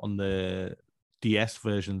on the DS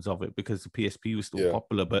versions of it because the PSP was still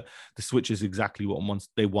popular, but the Switch is exactly what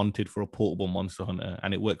they wanted for a portable Monster Hunter,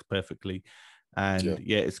 and it works perfectly. And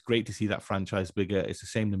it's great to see that franchise bigger. It's the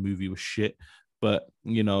same, the movie was shit, but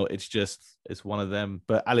it's one of them.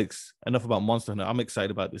 But Alex, enough about Monster Hunter. I'm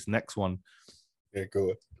excited about this next one. Yeah, go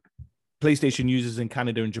ahead. PlayStation users in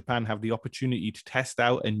Canada and Japan have the opportunity to test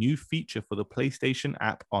out a new feature for the PlayStation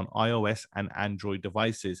app on iOS and Android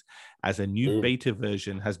devices, as a new beta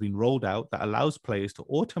version has been rolled out that allows players to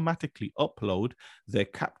automatically upload their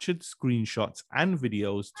captured screenshots and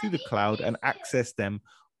videos to the cloud and access them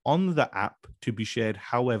on the app to be shared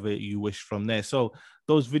however you wish from there. So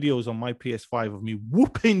those videos on my PS5 of me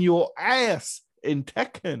whooping your ass in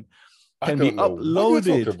Tekken can be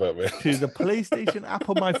uploaded to the PlayStation app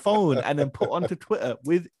on my phone and then put onto Twitter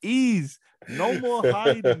with ease. No more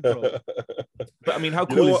hiding, bro. But I mean, how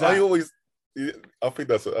cool is that? I think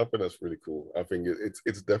that's really cool. I think it's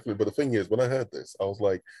definitely. But the thing is, when I heard this, I was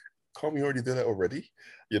like, can't we already do that already?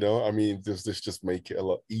 I mean, does this just make it a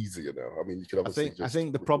lot easier now? I mean, you could obviously I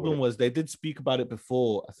think the problem was they did speak about it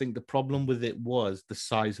before. I think the problem with it was the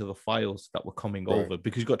size of the files that were coming over,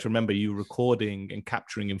 because you got to remember you recording and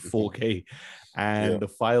capturing in 4K, and the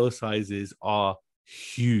file sizes are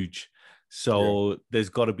huge. So there's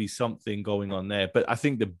got to be something going on there. But I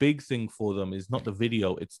think the big thing for them is not the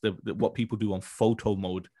video, it's the what people do on photo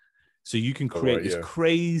mode. So you can create this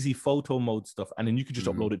crazy photo mode stuff, and then you can just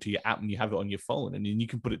upload it to your app and you have it on your phone, and then you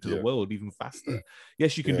can put it to the world even faster.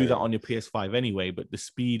 Yes, you can do that on your PS5 anyway, but the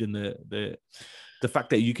speed and the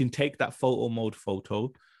fact that you can take that photo mode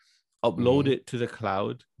photo, upload it to the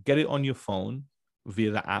cloud, get it on your phone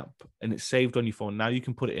via the app, and it's saved on your phone. Now you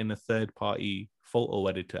can put it in a third-party photo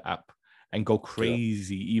editor app and go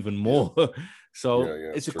crazy even more. So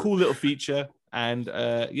it's a cool little feature, and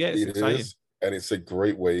it's exciting. And it's a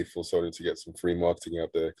great way for Sony to get some free marketing out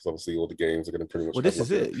there, because obviously all the games are going to pretty much. Well, this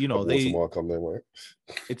is it. You know, they watermark on there, right?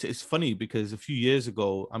 It's funny because a few years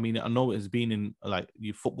ago, I mean, I know it's been in like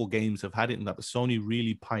your football games have had it, and that, but Sony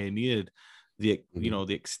really pioneered the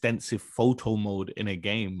the extensive photo mode in a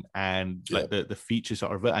game, and like the features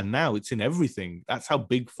are, and now it's in everything. That's how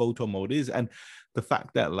big photo mode is, and the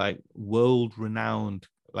fact that like world-renowned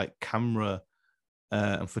like camera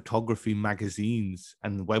and photography magazines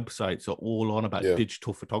and websites are all on about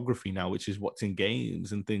digital photography now, which is what's in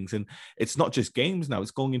games and things. And it's not just games now, it's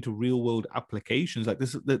going into real world applications. Like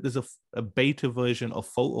there's a beta version of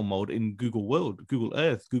photo mode in Google World, Google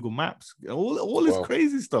Earth, Google Maps, all this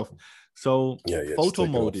crazy stuff. So photo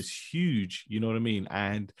mode is huge, you know what I mean?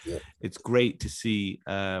 And it's great to see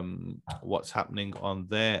what's happening on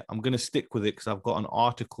there. I'm going to stick with it because I've got an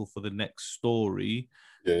article for the next story.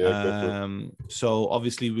 So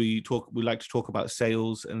obviously we like to talk about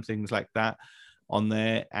sales and things like that on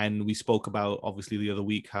there, and we spoke about obviously the other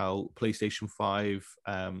week how PlayStation 5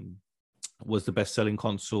 was the best-selling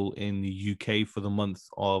console in the UK for the month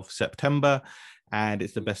of September, and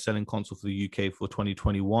it's the best-selling console for the UK for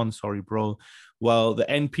 2021. Sorry, bro. Well, the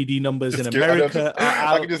NPD numbers in America are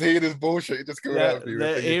out. I can just hear this bullshit just coming out of you.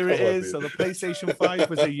 Here it is. So the PlayStation 5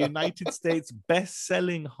 was a United States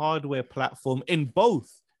best-selling hardware platform in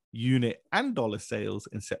both unit and dollar sales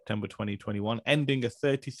in September 2021, ending a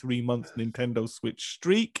 33-month Nintendo Switch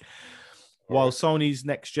streak. While Sony's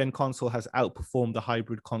next-gen console has outperformed the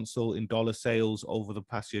hybrid console in dollar sales over the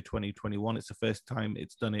past year, 2021, it's the first time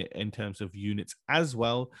it's done it in terms of units as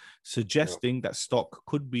well, suggesting that stock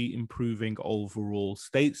could be improving overall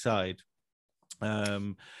stateside.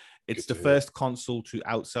 It's the first console to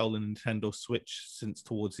outsell the Nintendo Switch since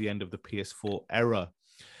towards the end of the PS4 era.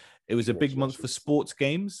 It was a big month for sports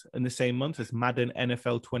games in the same month as Madden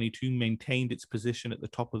NFL 22 maintained its position at the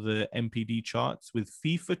top of the NPD charts, with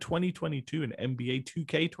FIFA 2022 and NBA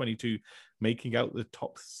 2K22 making out the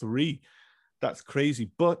top three. That's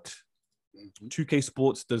crazy. But 2K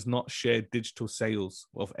Sports does not share digital sales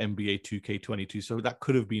of NBA 2K22, so that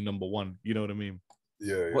could have been number one. You know what I mean?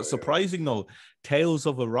 What's surprising though, Tales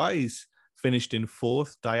of Arise finished in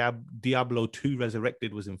fourth. Diablo 2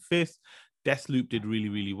 Resurrected was in fifth. Deathloop did really,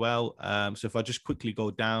 really well. So if I just quickly go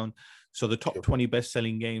down, so the top 20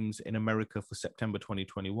 best-selling games in America for September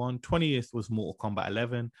 2021, 20th was Mortal Kombat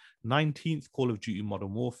 11, 19th Call of Duty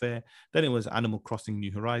Modern Warfare, then it was Animal Crossing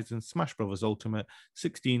New Horizons, Smash Bros. Ultimate,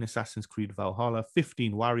 16 Assassin's Creed Valhalla,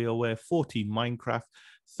 15 WarioWare, 14 Minecraft,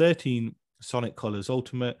 13 Sonic Colors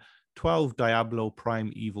Ultimate, 12 Diablo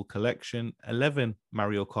Prime Evil Collection, 11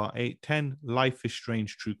 Mario Kart 8, 10 Life is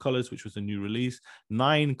Strange True Colors, which was a new release,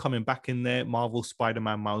 9 coming back in there, Marvel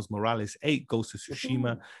Spider-Man Miles Morales, 8 Ghost of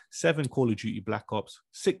Tsushima, 7 Call of Duty Black Ops,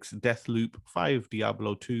 6 Deathloop, 5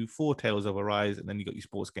 Diablo 2, 4 Tales of Arise, and then you got your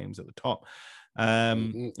sports games at the top.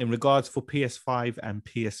 In regards for PS5 and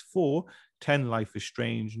PS4, 10 Life is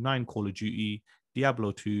Strange, 9 Call of Duty,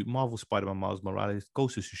 Diablo 2, Marvel Spider-Man Miles Morales,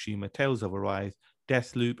 Ghost of Tsushima, Tales of Arise,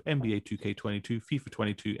 Deathloop, NBA 2K22, FIFA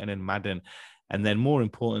 22, and then Madden. And then more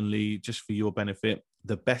importantly, just for your benefit,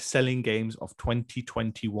 the best-selling games of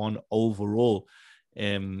 2021 overall,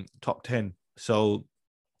 top 10. So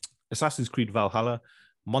Assassin's Creed Valhalla,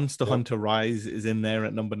 Monster Hunter Rise is in there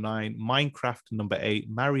at number 9, Minecraft number 8,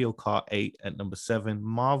 Mario Kart 8 at number 7,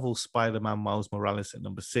 Marvel Spider-Man Miles Morales at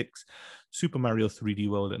number 6, Super Mario 3D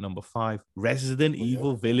World at number 5, Resident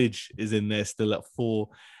Evil Village is in there still at 4,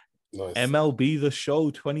 Nice. MLB The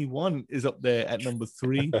Show 21 is up there at number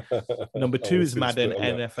 3. Number 2 is Madden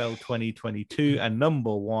NFL 2022. And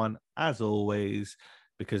number 1, as always,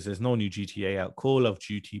 because there's no new GTA out, Call of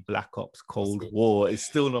Duty Black Ops Cold War is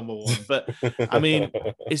still number 1. But I mean,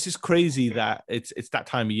 it's just crazy that it's that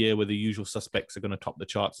time of year where the usual suspects are going to top the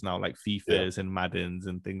charts now, like FIFAs and Maddens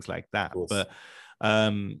and things like that. But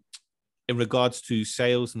in regards to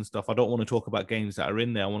sales and stuff, I don't want to talk about games that are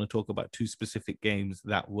in there. I want to talk about 2 specific games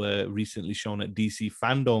that were recently shown at DC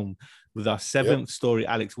Fandom with our 7th story.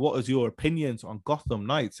 Alex, what is your opinions on Gotham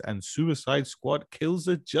Knights and Suicide Squad Kills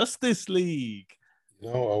the Justice League?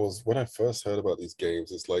 When I first heard about these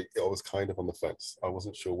games, it's like I was kind of on the fence. I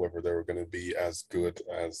wasn't sure whether they were going to be as good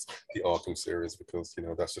as the Arkham series because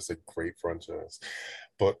that's just a great franchise.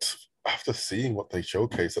 But after seeing what they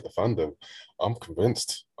showcase at the fandom, I'm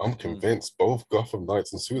convinced. I'm convinced both Gotham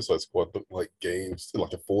Knights and Suicide Squad look like games,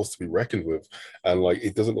 like a force to be reckoned with. And like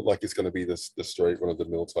it doesn't look like it's going to be the straight run of the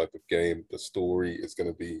mill type of game. The story is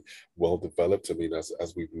going to be well developed. I mean, as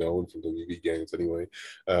we've known from the movie games anyway.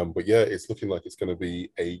 But yeah, it's looking like it's going to be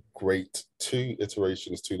a great 2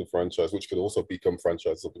 iterations to the franchise, which could also become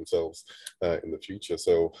franchises of themselves in the future.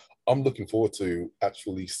 So I'm looking forward to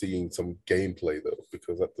actually seeing some gameplay though,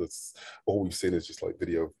 because that's all we've seen is just like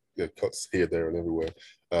video cuts here, there, and everywhere.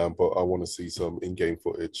 But I want to see some in-game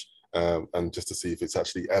footage and just to see if it's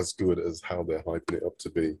actually as good as how they're hyping it up to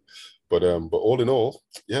be. But all in all,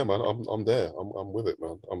 yeah, man, I'm there. I'm with it,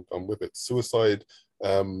 man. I'm with it. Suicide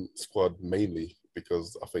Squad mainly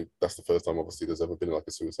because I think that's the first time obviously there's ever been like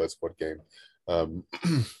a Suicide Squad game.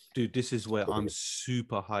 Dude, this is where I'm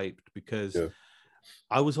super hyped because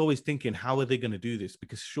I was always thinking, how are they going to do this?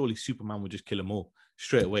 Because surely Superman would just kill them all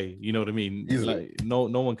straight away. You know what I mean? Easily. Like no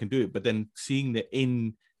one can do it. But then seeing the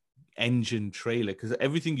in-engine trailer, because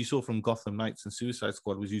everything you saw from Gotham Knights and Suicide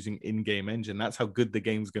Squad was using in-game engine. That's how good the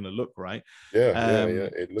game's going to look, right? Yeah.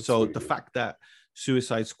 It looks so the fact that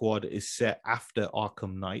Suicide Squad is set after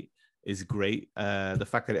Arkham Knight is great. The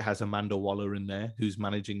fact that it has Amanda Waller in there, who's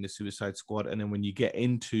managing the Suicide Squad, and then when you get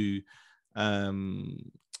into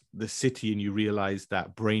the city and you realize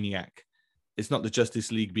that Brainiac, it's not the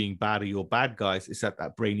Justice League being bad or bad guys, it's that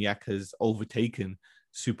Brainiac has overtaken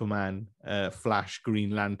Superman, Flash,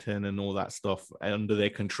 Green Lantern, and all that stuff under their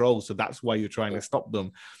control. So that's why you're trying to stop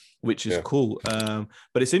them, which is cool.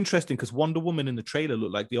 But it's interesting because Wonder Woman in the trailer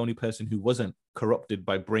looked like the only person who wasn't corrupted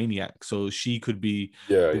by Brainiac. So she could be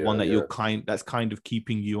the one that that's kind of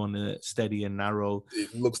keeping you on a steady and narrow.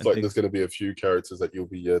 It looks like there's going to be a few characters that you'll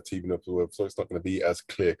be teaming up with, so it's not going to be as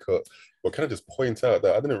clear cut. But can I just point out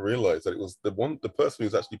that I didn't realize that it was the person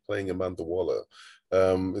who's actually playing Amanda Waller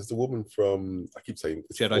is the woman from, I keep saying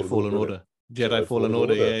Jedi Fallen Order. Jedi Fallen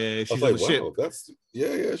Order. Yeah. She's in the ship. That's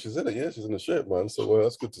she's in it. Yeah, she's in the ship, man. So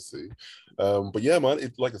that's good to see. But yeah, man,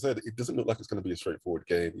 like I said, it doesn't look like it's going to be a straightforward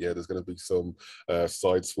game. Yeah, there's going to be some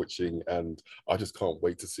side switching, and I just can't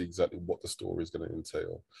wait to see exactly what the story is going to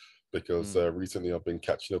entail. Because recently I've been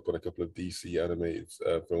catching up on a couple of DC animated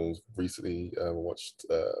films. Recently I watched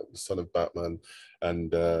Son of Batman and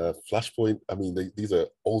Flashpoint. I mean, these are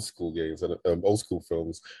old school games and old school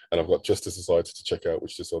films, and I've got Justice Society to check out,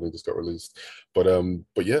 which just got released. But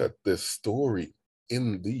yeah, the story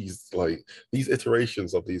in these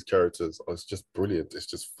iterations of these characters is just brilliant. It's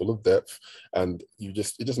just full of depth, and it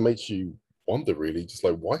just makes you wonder, really, just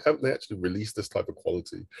like, why haven't they actually released this type of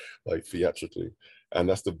quality like theatrically? And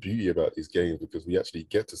that's the beauty about these games, because we actually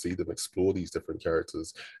get to see them explore these different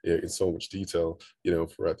characters in so much detail,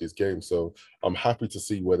 throughout these games. So I'm happy to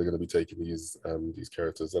see where they're going to be taking these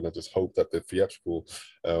characters, and I just hope that the theatrical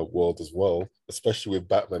world as well, especially with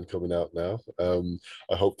Batman coming out now,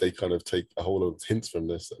 I hope they kind of take a whole lot of hints from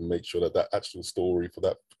this and make sure that actual story for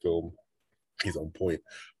that film is on point.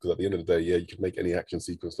 Because at the end of the day, you can make any action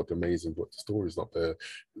sequence look amazing, but the story's not there.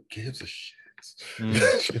 Who gives a shit?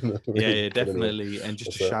 Yeah, definitely. And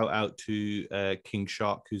just a shout out to King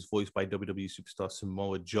Shark, who's voiced by WWE superstar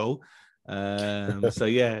Samoa Joe. So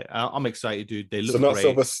yeah, I'm excited, dude. They look not great.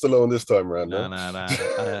 Sylvester Stallone this time around. No.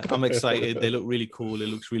 I'm excited. They look really cool. It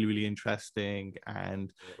looks really, really interesting.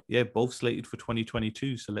 And yeah, both slated for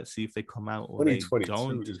 2022. So let's see if they come out or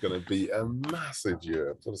 2022 is going to be a massive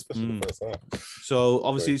year, especially the first half. So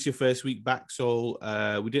obviously it's your first week back. So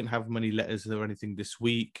we didn't have many letters or anything this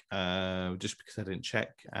week, just because I didn't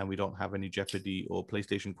check, and we don't have any Jeopardy or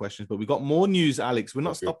PlayStation questions. But we got more news, Alex. We're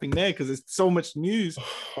not stopping there because there's so much news.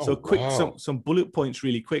 So quick. Some bullet points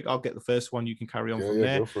really quick. I'll get the first one. You can carry on from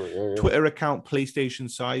there. Twitter account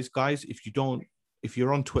PlayStation Size, guys. If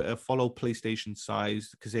you're on Twitter, follow PlayStation Size,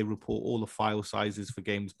 because they report all the file sizes for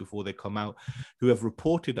games before they come out. Who have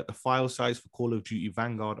reported that the file size for Call of Duty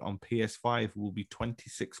Vanguard on PS5 will be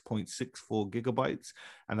 26.64 gigabytes,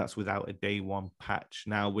 and that's without a day one patch.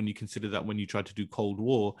 Now, when you consider that when you tried to do Cold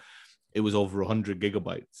War, it was over 100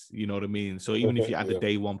 gigabytes, you know what I mean? So even if you add the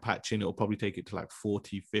day one patch in, it'll probably take it to like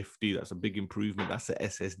 40, 50. That's a big improvement. That's the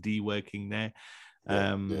SSD working there.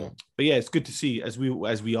 But yeah, it's good to see, as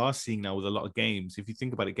we are seeing now with a lot of games. If you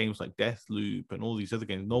think about it, games like Deathloop and all these other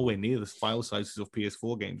games, nowhere near the file sizes of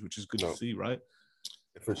PS4 games, which is good to see, right?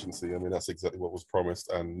 Efficiency. I mean, that's exactly what was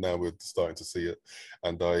promised, and now we're starting to see it.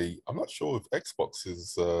 And I'm not sure if Xbox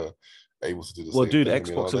is able to do the well, same dude, thing.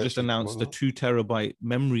 Xbox have just announced a 2 terabyte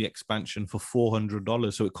memory expansion for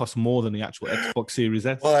 $400, so it costs more than the actual Xbox Series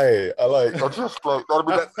S. Why? I just like. I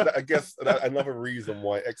mean, I guess another reason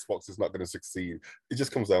why Xbox is not going to succeed. It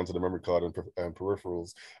just comes down to the memory card and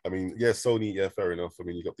peripherals. I mean, yeah, Sony, yeah, fair enough. I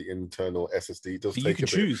mean, you got the internal SSD. It does take a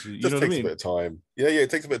bit. You know what I mean? A bit of time. Yeah, it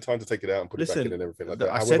takes a bit of time to take it out and put it back in and everything like that.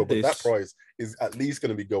 However, but that price is at least going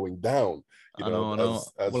to be going down. You know,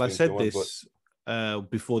 I said this.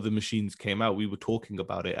 Before the machines came out, we were talking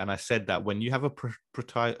about it, and I said that when you have a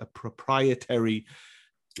proprietary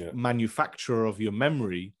manufacturer of your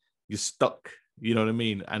memory, you're stuck. You know what I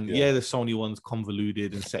mean? And the Sony one's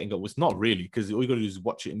convoluted and setting up was not really, because all you got to do is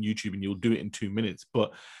watch it on YouTube and you'll do it in 2 minutes.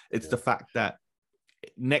 But it's the fact that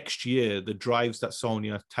next year the drives that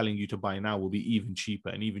Sony are telling you to buy now will be even cheaper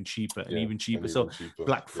and even cheaper and even cheaper. So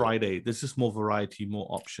Black Friday, there's just more variety, more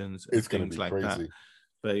options, and things like crazy. That.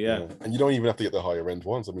 But and you don't even have to get the higher end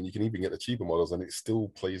ones. I mean, you can even get the cheaper models, and it still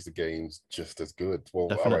plays the games just as good. Well,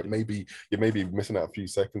 Definitely. All right, maybe you may be missing out a few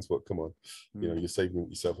seconds, but come on, you know, you're saving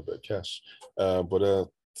yourself a bit of cash. But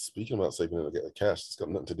speaking about saving a bit of cash, it's got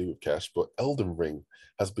nothing to do with cash. But Elden Ring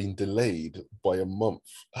has been delayed by a month.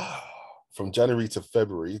 From January to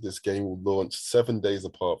February, this game will launch 7 days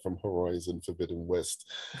apart from Horizon Forbidden West.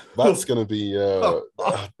 That's going to be,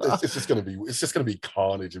 it's just going to be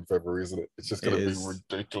carnage in February, isn't it? It's just going to be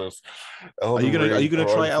ridiculous. Are you going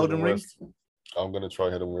to try Elden Ring? I'm going to try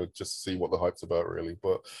Elden Ring just to see what the hype's about, really.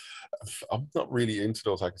 But I'm not really into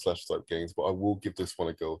those hack and slash type games, but I will give this one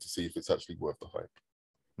a go to see if it's actually worth the hype.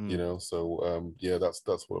 You know, so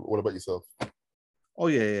that's what about yourself? Oh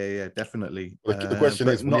yeah, definitely. The question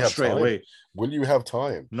is, not straight away. Will you have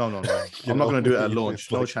time? No. I'm not going to do it at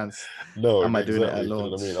launch. No chance. No, am I doing it at launch? You know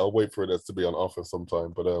what I mean, I'll wait for it to be on offer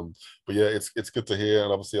sometime. But yeah, it's good to hear.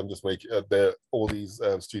 And obviously, I'm just making all these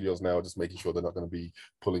studios now are just making sure they're not going to be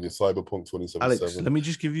pulling a Cyberpunk 2077. Alex, let me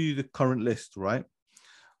just give you the current list. Right,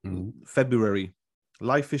 February,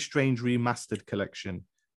 Life is Strange Remastered Collection,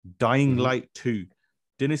 Dying Light 2.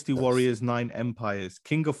 Dynasty Warriors 9 Empires,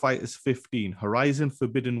 King of Fighters 15, Horizon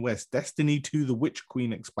Forbidden West, Destiny 2 The Witch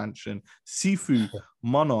Queen expansion, Sifu,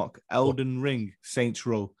 Monarch, Elden Ring, Saints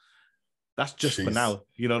Row. That's just for now.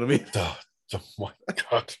 You know what I mean? Oh my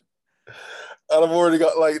God. And I've already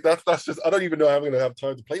got that's just, I don't even know how I'm going to have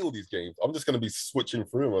time to play all these games. I'm just going to be switching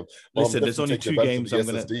through them. Listen, there's only 2 games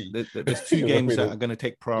there's 2 games that are going to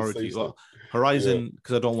take priority. Well, Horizon,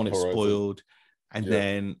 because I don't want it spoiled. And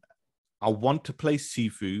then I want to play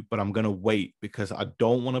Sifu, but I'm going to wait because I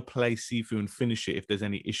don't want to play Sifu and finish it if there's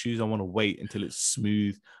any issues. I want to wait until it's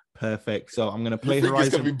smooth, perfect. So I'm going to play Horizon.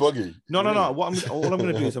 It's going to be buggy. No. All I'm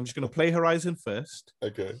going to do is I'm just going to play Horizon first.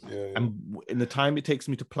 Okay. Yeah. And in the time it takes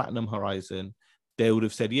me to platinum Horizon, they would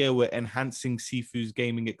have said, we're enhancing Sifu's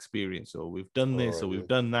gaming experience, or we've done this, or we've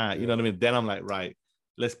done that. You know what I mean? Then I'm like, right,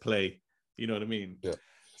 let's play. You know what I mean? Yeah.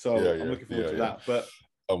 So I'm looking forward to that. But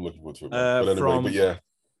I'm looking forward to it. But anyway,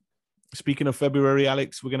 speaking of February,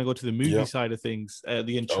 Alex, we're going to go to the movie side of things,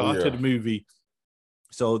 the Uncharted movie.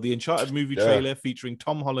 So the Uncharted movie trailer featuring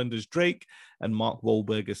Tom Holland as Drake and Mark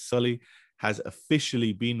Wahlberg as Sully has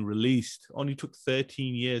officially been released. Only took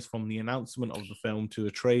 13 years from the announcement of the film to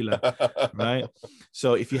a trailer, right?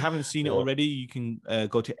 So if you haven't seen it already, you can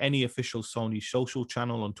go to any official Sony social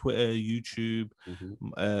channel on Twitter, YouTube,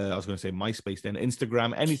 I was going to say MySpace then,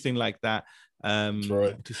 Instagram, anything like that,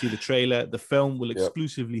 to see the trailer. The film will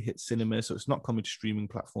exclusively hit cinema, so it's not coming to streaming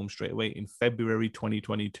platforms straight away in February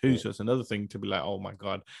 2022. So it's another thing to be like, oh my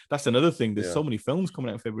God, that's another thing. There's so many films coming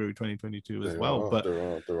out in February 2022 as well. But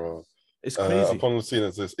there are. It's crazy. Upon seeing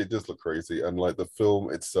this, it does look crazy, and like the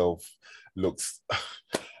film itself looks,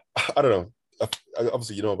 I don't know.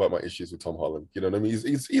 Obviously, you know about my issues with Tom Holland. You know what I mean?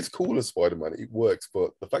 He's cool as Spider-Man. It works,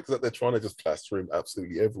 but the fact that they're trying to just plaster him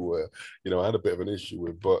absolutely everywhere, you know, I had a bit of an issue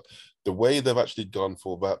with. But the way they've actually gone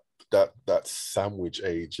for that sandwich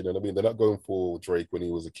age, you know what I mean? They're not going for Drake when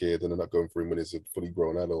he was a kid, and they're not going for him when he's a fully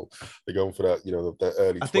grown adult. They're going for that, you know, that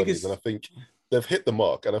early 20s, and I think they've hit the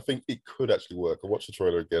mark, and I think it could actually work. I watched the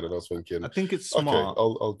trailer again, and I was thinking, I think it's smart.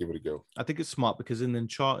 Okay, I'll give it a go. I think it's smart because in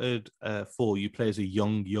Uncharted 4, you play as a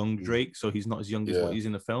young Drake, so he's not as young as what he's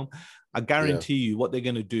in the film. I guarantee you, what they're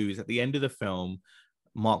going to do is at the end of the film,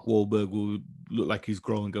 Mark Wahlberg will look like he's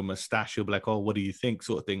growing a mustache. He'll be like, "Oh, what do you think?"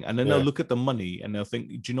 sort of thing, and then they'll look at the money and they'll think,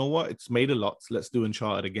 "Do you know what? It's made a lot. Let's do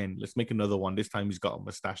Uncharted again. Let's make another one. This time he's got a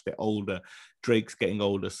mustache. They're older. Drake's getting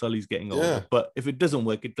older. Sully's getting older. But if it doesn't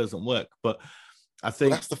work, it doesn't work. But I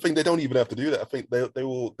think that's the thing. They don't even have to do that. I think they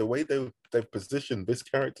will. The way they've positioned this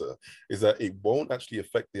character is that it won't actually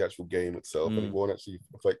affect the actual game itself, and it won't actually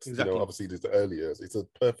affect you know, obviously the early years. It's a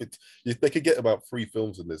perfect. They could get about 3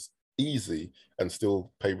 films in this easy and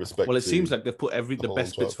still pay respect. Well, it seems like they've put the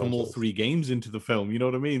best bits from all 3 games into the film. You know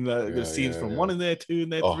what I mean? There's scenes from 1 in there, 2 in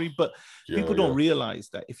there, 3. But people don't realize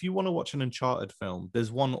that if you want to watch an Uncharted film,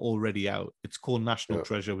 there's one already out. It's called National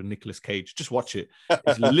Treasure with Nicolas Cage. Just watch it.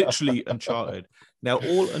 It's literally Uncharted. Now,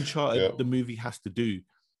 all Uncharted the movie has to do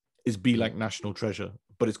is be like National Treasure,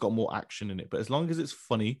 but it's got more action in it. But as long as it's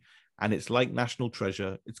funny and it's like National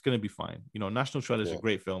Treasure, it's going to be fine. You know, National Treasure is a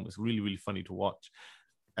great film. It's really, really funny to watch.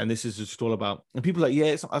 And this is just all about, and people are like,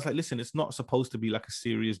 I was like, listen, it's not supposed to be like a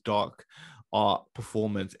serious, dark art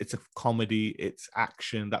performance. It's a comedy, it's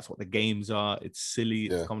action. That's what the games are. It's silly,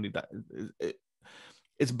 it's comedy.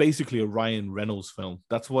 It's basically a Ryan Reynolds film.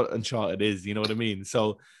 That's what Uncharted is. You know what I mean?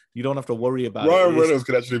 So you don't have to worry about Ryan Reynolds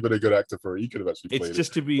could actually have been a good actor for it. He could have actually played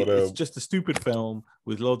it's just a stupid film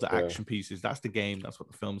with loads of action pieces. That's the game. That's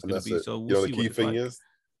what the film's going to be. So we'll see. The key thing is,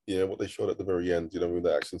 what they showed at the very end, with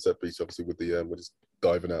the action set piece, obviously with the with just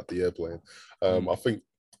diving out the airplane. I think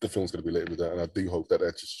the film's going to be lit with that, and I do hope that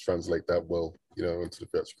just translate that well, into the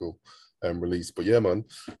theatrical release. But yeah, man,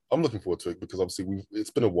 I'm looking forward to it because obviously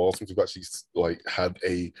it's been a while since we've actually had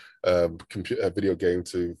a video game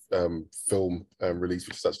to film release,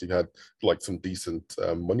 which has actually had some decent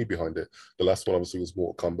money behind it. The last one obviously was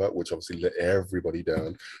Mortal Kombat, which obviously let everybody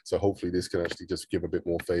down. So hopefully this can actually just give a bit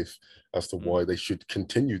more faith as to why they should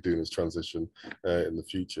continue doing this transition in the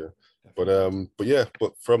future. But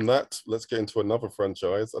from that, let's get into another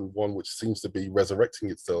franchise, and one which seems to be resurrecting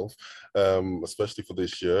itself, especially for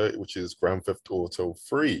this year, which is Grand Theft Auto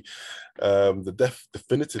 3, the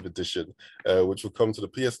definitive edition, which will come to the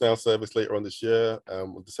PS Now service later on this year,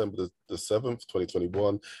 on December the 7th,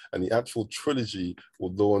 2021, and the actual trilogy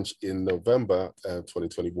will launch in November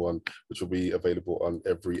 2021, which will be available on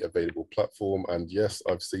every available platform. And yes,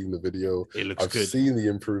 I've seen the video. It looks good. I've seen the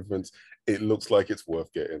improvements. It looks like it's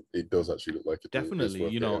worth getting. It does actually look like it.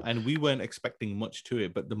 Definitely, and we weren't expecting much to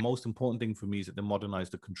it, but the most important thing for me is that they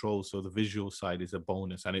modernized the controls, so the visual side is a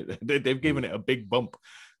bonus, and they've given it a big bump.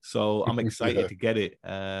 So I'm excited to get it,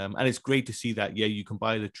 and it's great to see that. Yeah, you can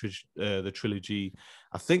buy the trilogy.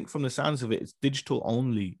 I think from the sounds of it, it's digital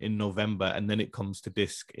only in November, and then it comes to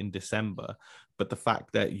disc in December. But the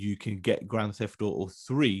fact that you can get Grand Theft Auto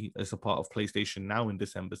 3 as a part of PlayStation Now in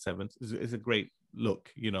December 7th is a great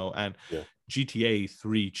look, and GTA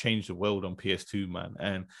 3 changed the world on PS2, man.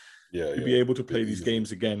 And to be able to play these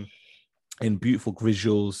games again in beautiful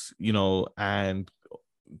visuals, and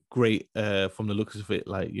great from the looks of it,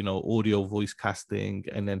 audio, voice casting,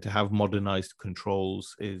 and then to have modernized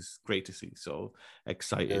controls is great to see. So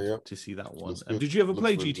excited to see that one. Did you ever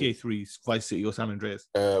play GTA 3 Vice City or San Andreas?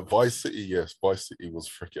 Vice City, yes. Vice City was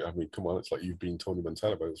freaking, I mean, come on, it's like you've been Tony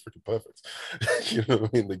Montana, but it was freaking perfect. You know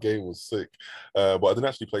what I mean? The game was sick. But I didn't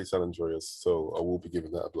actually play San Andreas, so I will be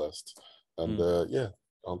giving that a blast. And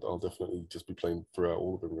I'll definitely just be playing throughout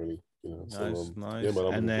all of them, really. Nice. Yeah,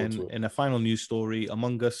 man, and then in a final news story,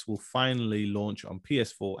 Among Us will finally launch on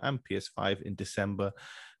PS4 and PS5 in December.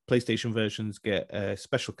 PlayStation versions get a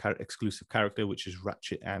special exclusive character, which is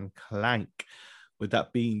Ratchet and Clank. With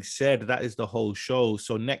that being said, that is the whole show.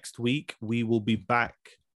 So next week, we will be back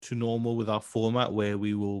to normal with our format, where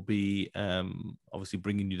we will be obviously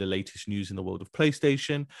bringing you the latest news in the world of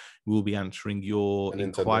PlayStation. We will be answering your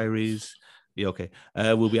inquiries. Yeah, okay.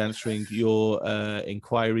 We'll be answering your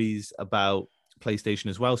inquiries about PlayStation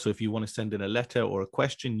as well. So if you want to send in a letter or a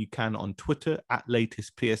question, you can on Twitter at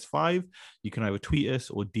latestps5. You can either tweet us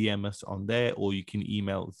or DM us on there, or you can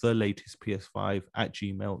email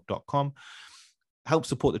thelatestps5@gmail.com. Help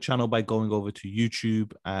support the channel by going over to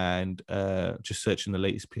YouTube and just searching the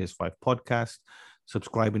Latest PS5 podcast,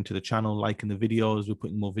 subscribing to the channel, liking the videos. We're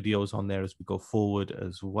putting more videos on there as we go forward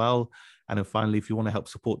as well. And then finally, if you want to help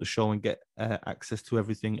support the show and get access to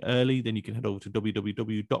everything early, then you can head over to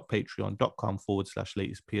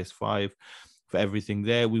www.patreon.com/latestps5 for everything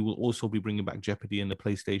there. We will also be bringing back Jeopardy and the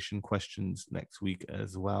PlayStation questions next week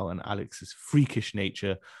as well. And Alex's freakish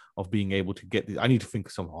nature of being able to get these. I need to think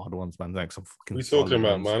of some hard ones, man. Like some fucking. What are you talking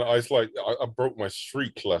about, man? I broke my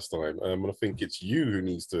streak last time. And I think it's you who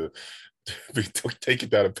needs to take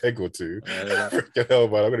it down a peg or two. Freaking hell,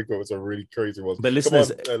 man! I'm gonna go with some really crazy ones. But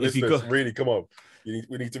listeners, if you go, really, come on. We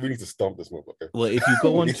need to stomp this motherfucker. Well, if you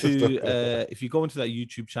go onto if you go into that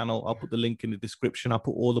YouTube channel, I'll put the link in the description. I'll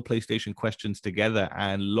put all the PlayStation questions together,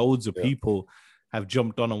 and loads of people have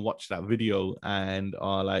jumped on and watched that video and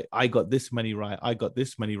are like, I got this many right, I got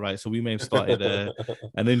this many right. So we may have started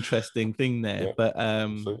an interesting thing there. Yeah. But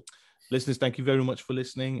listeners, thank you very much for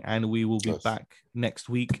listening, and we will be back next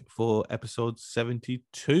week for episode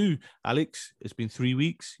 72. Alex, it's been 3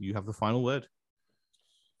 weeks. You have the final word.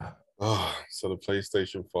 So the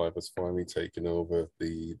PlayStation 5 has finally taken over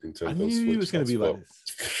the Nintendo I knew Switch. it was going to be like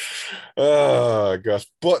this. Gosh.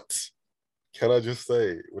 But can I just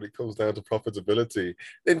say, when it comes down to profitability,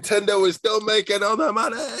 Nintendo is still making all the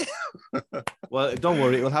money. Well, don't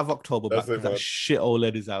worry, it'll have October back because that shit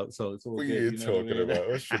OLED is out. So it's all what good. Are you talking about?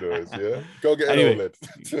 What's your noise? Yeah, go get an anyway,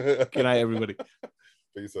 OLED. Good night, everybody.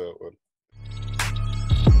 Peace out, man.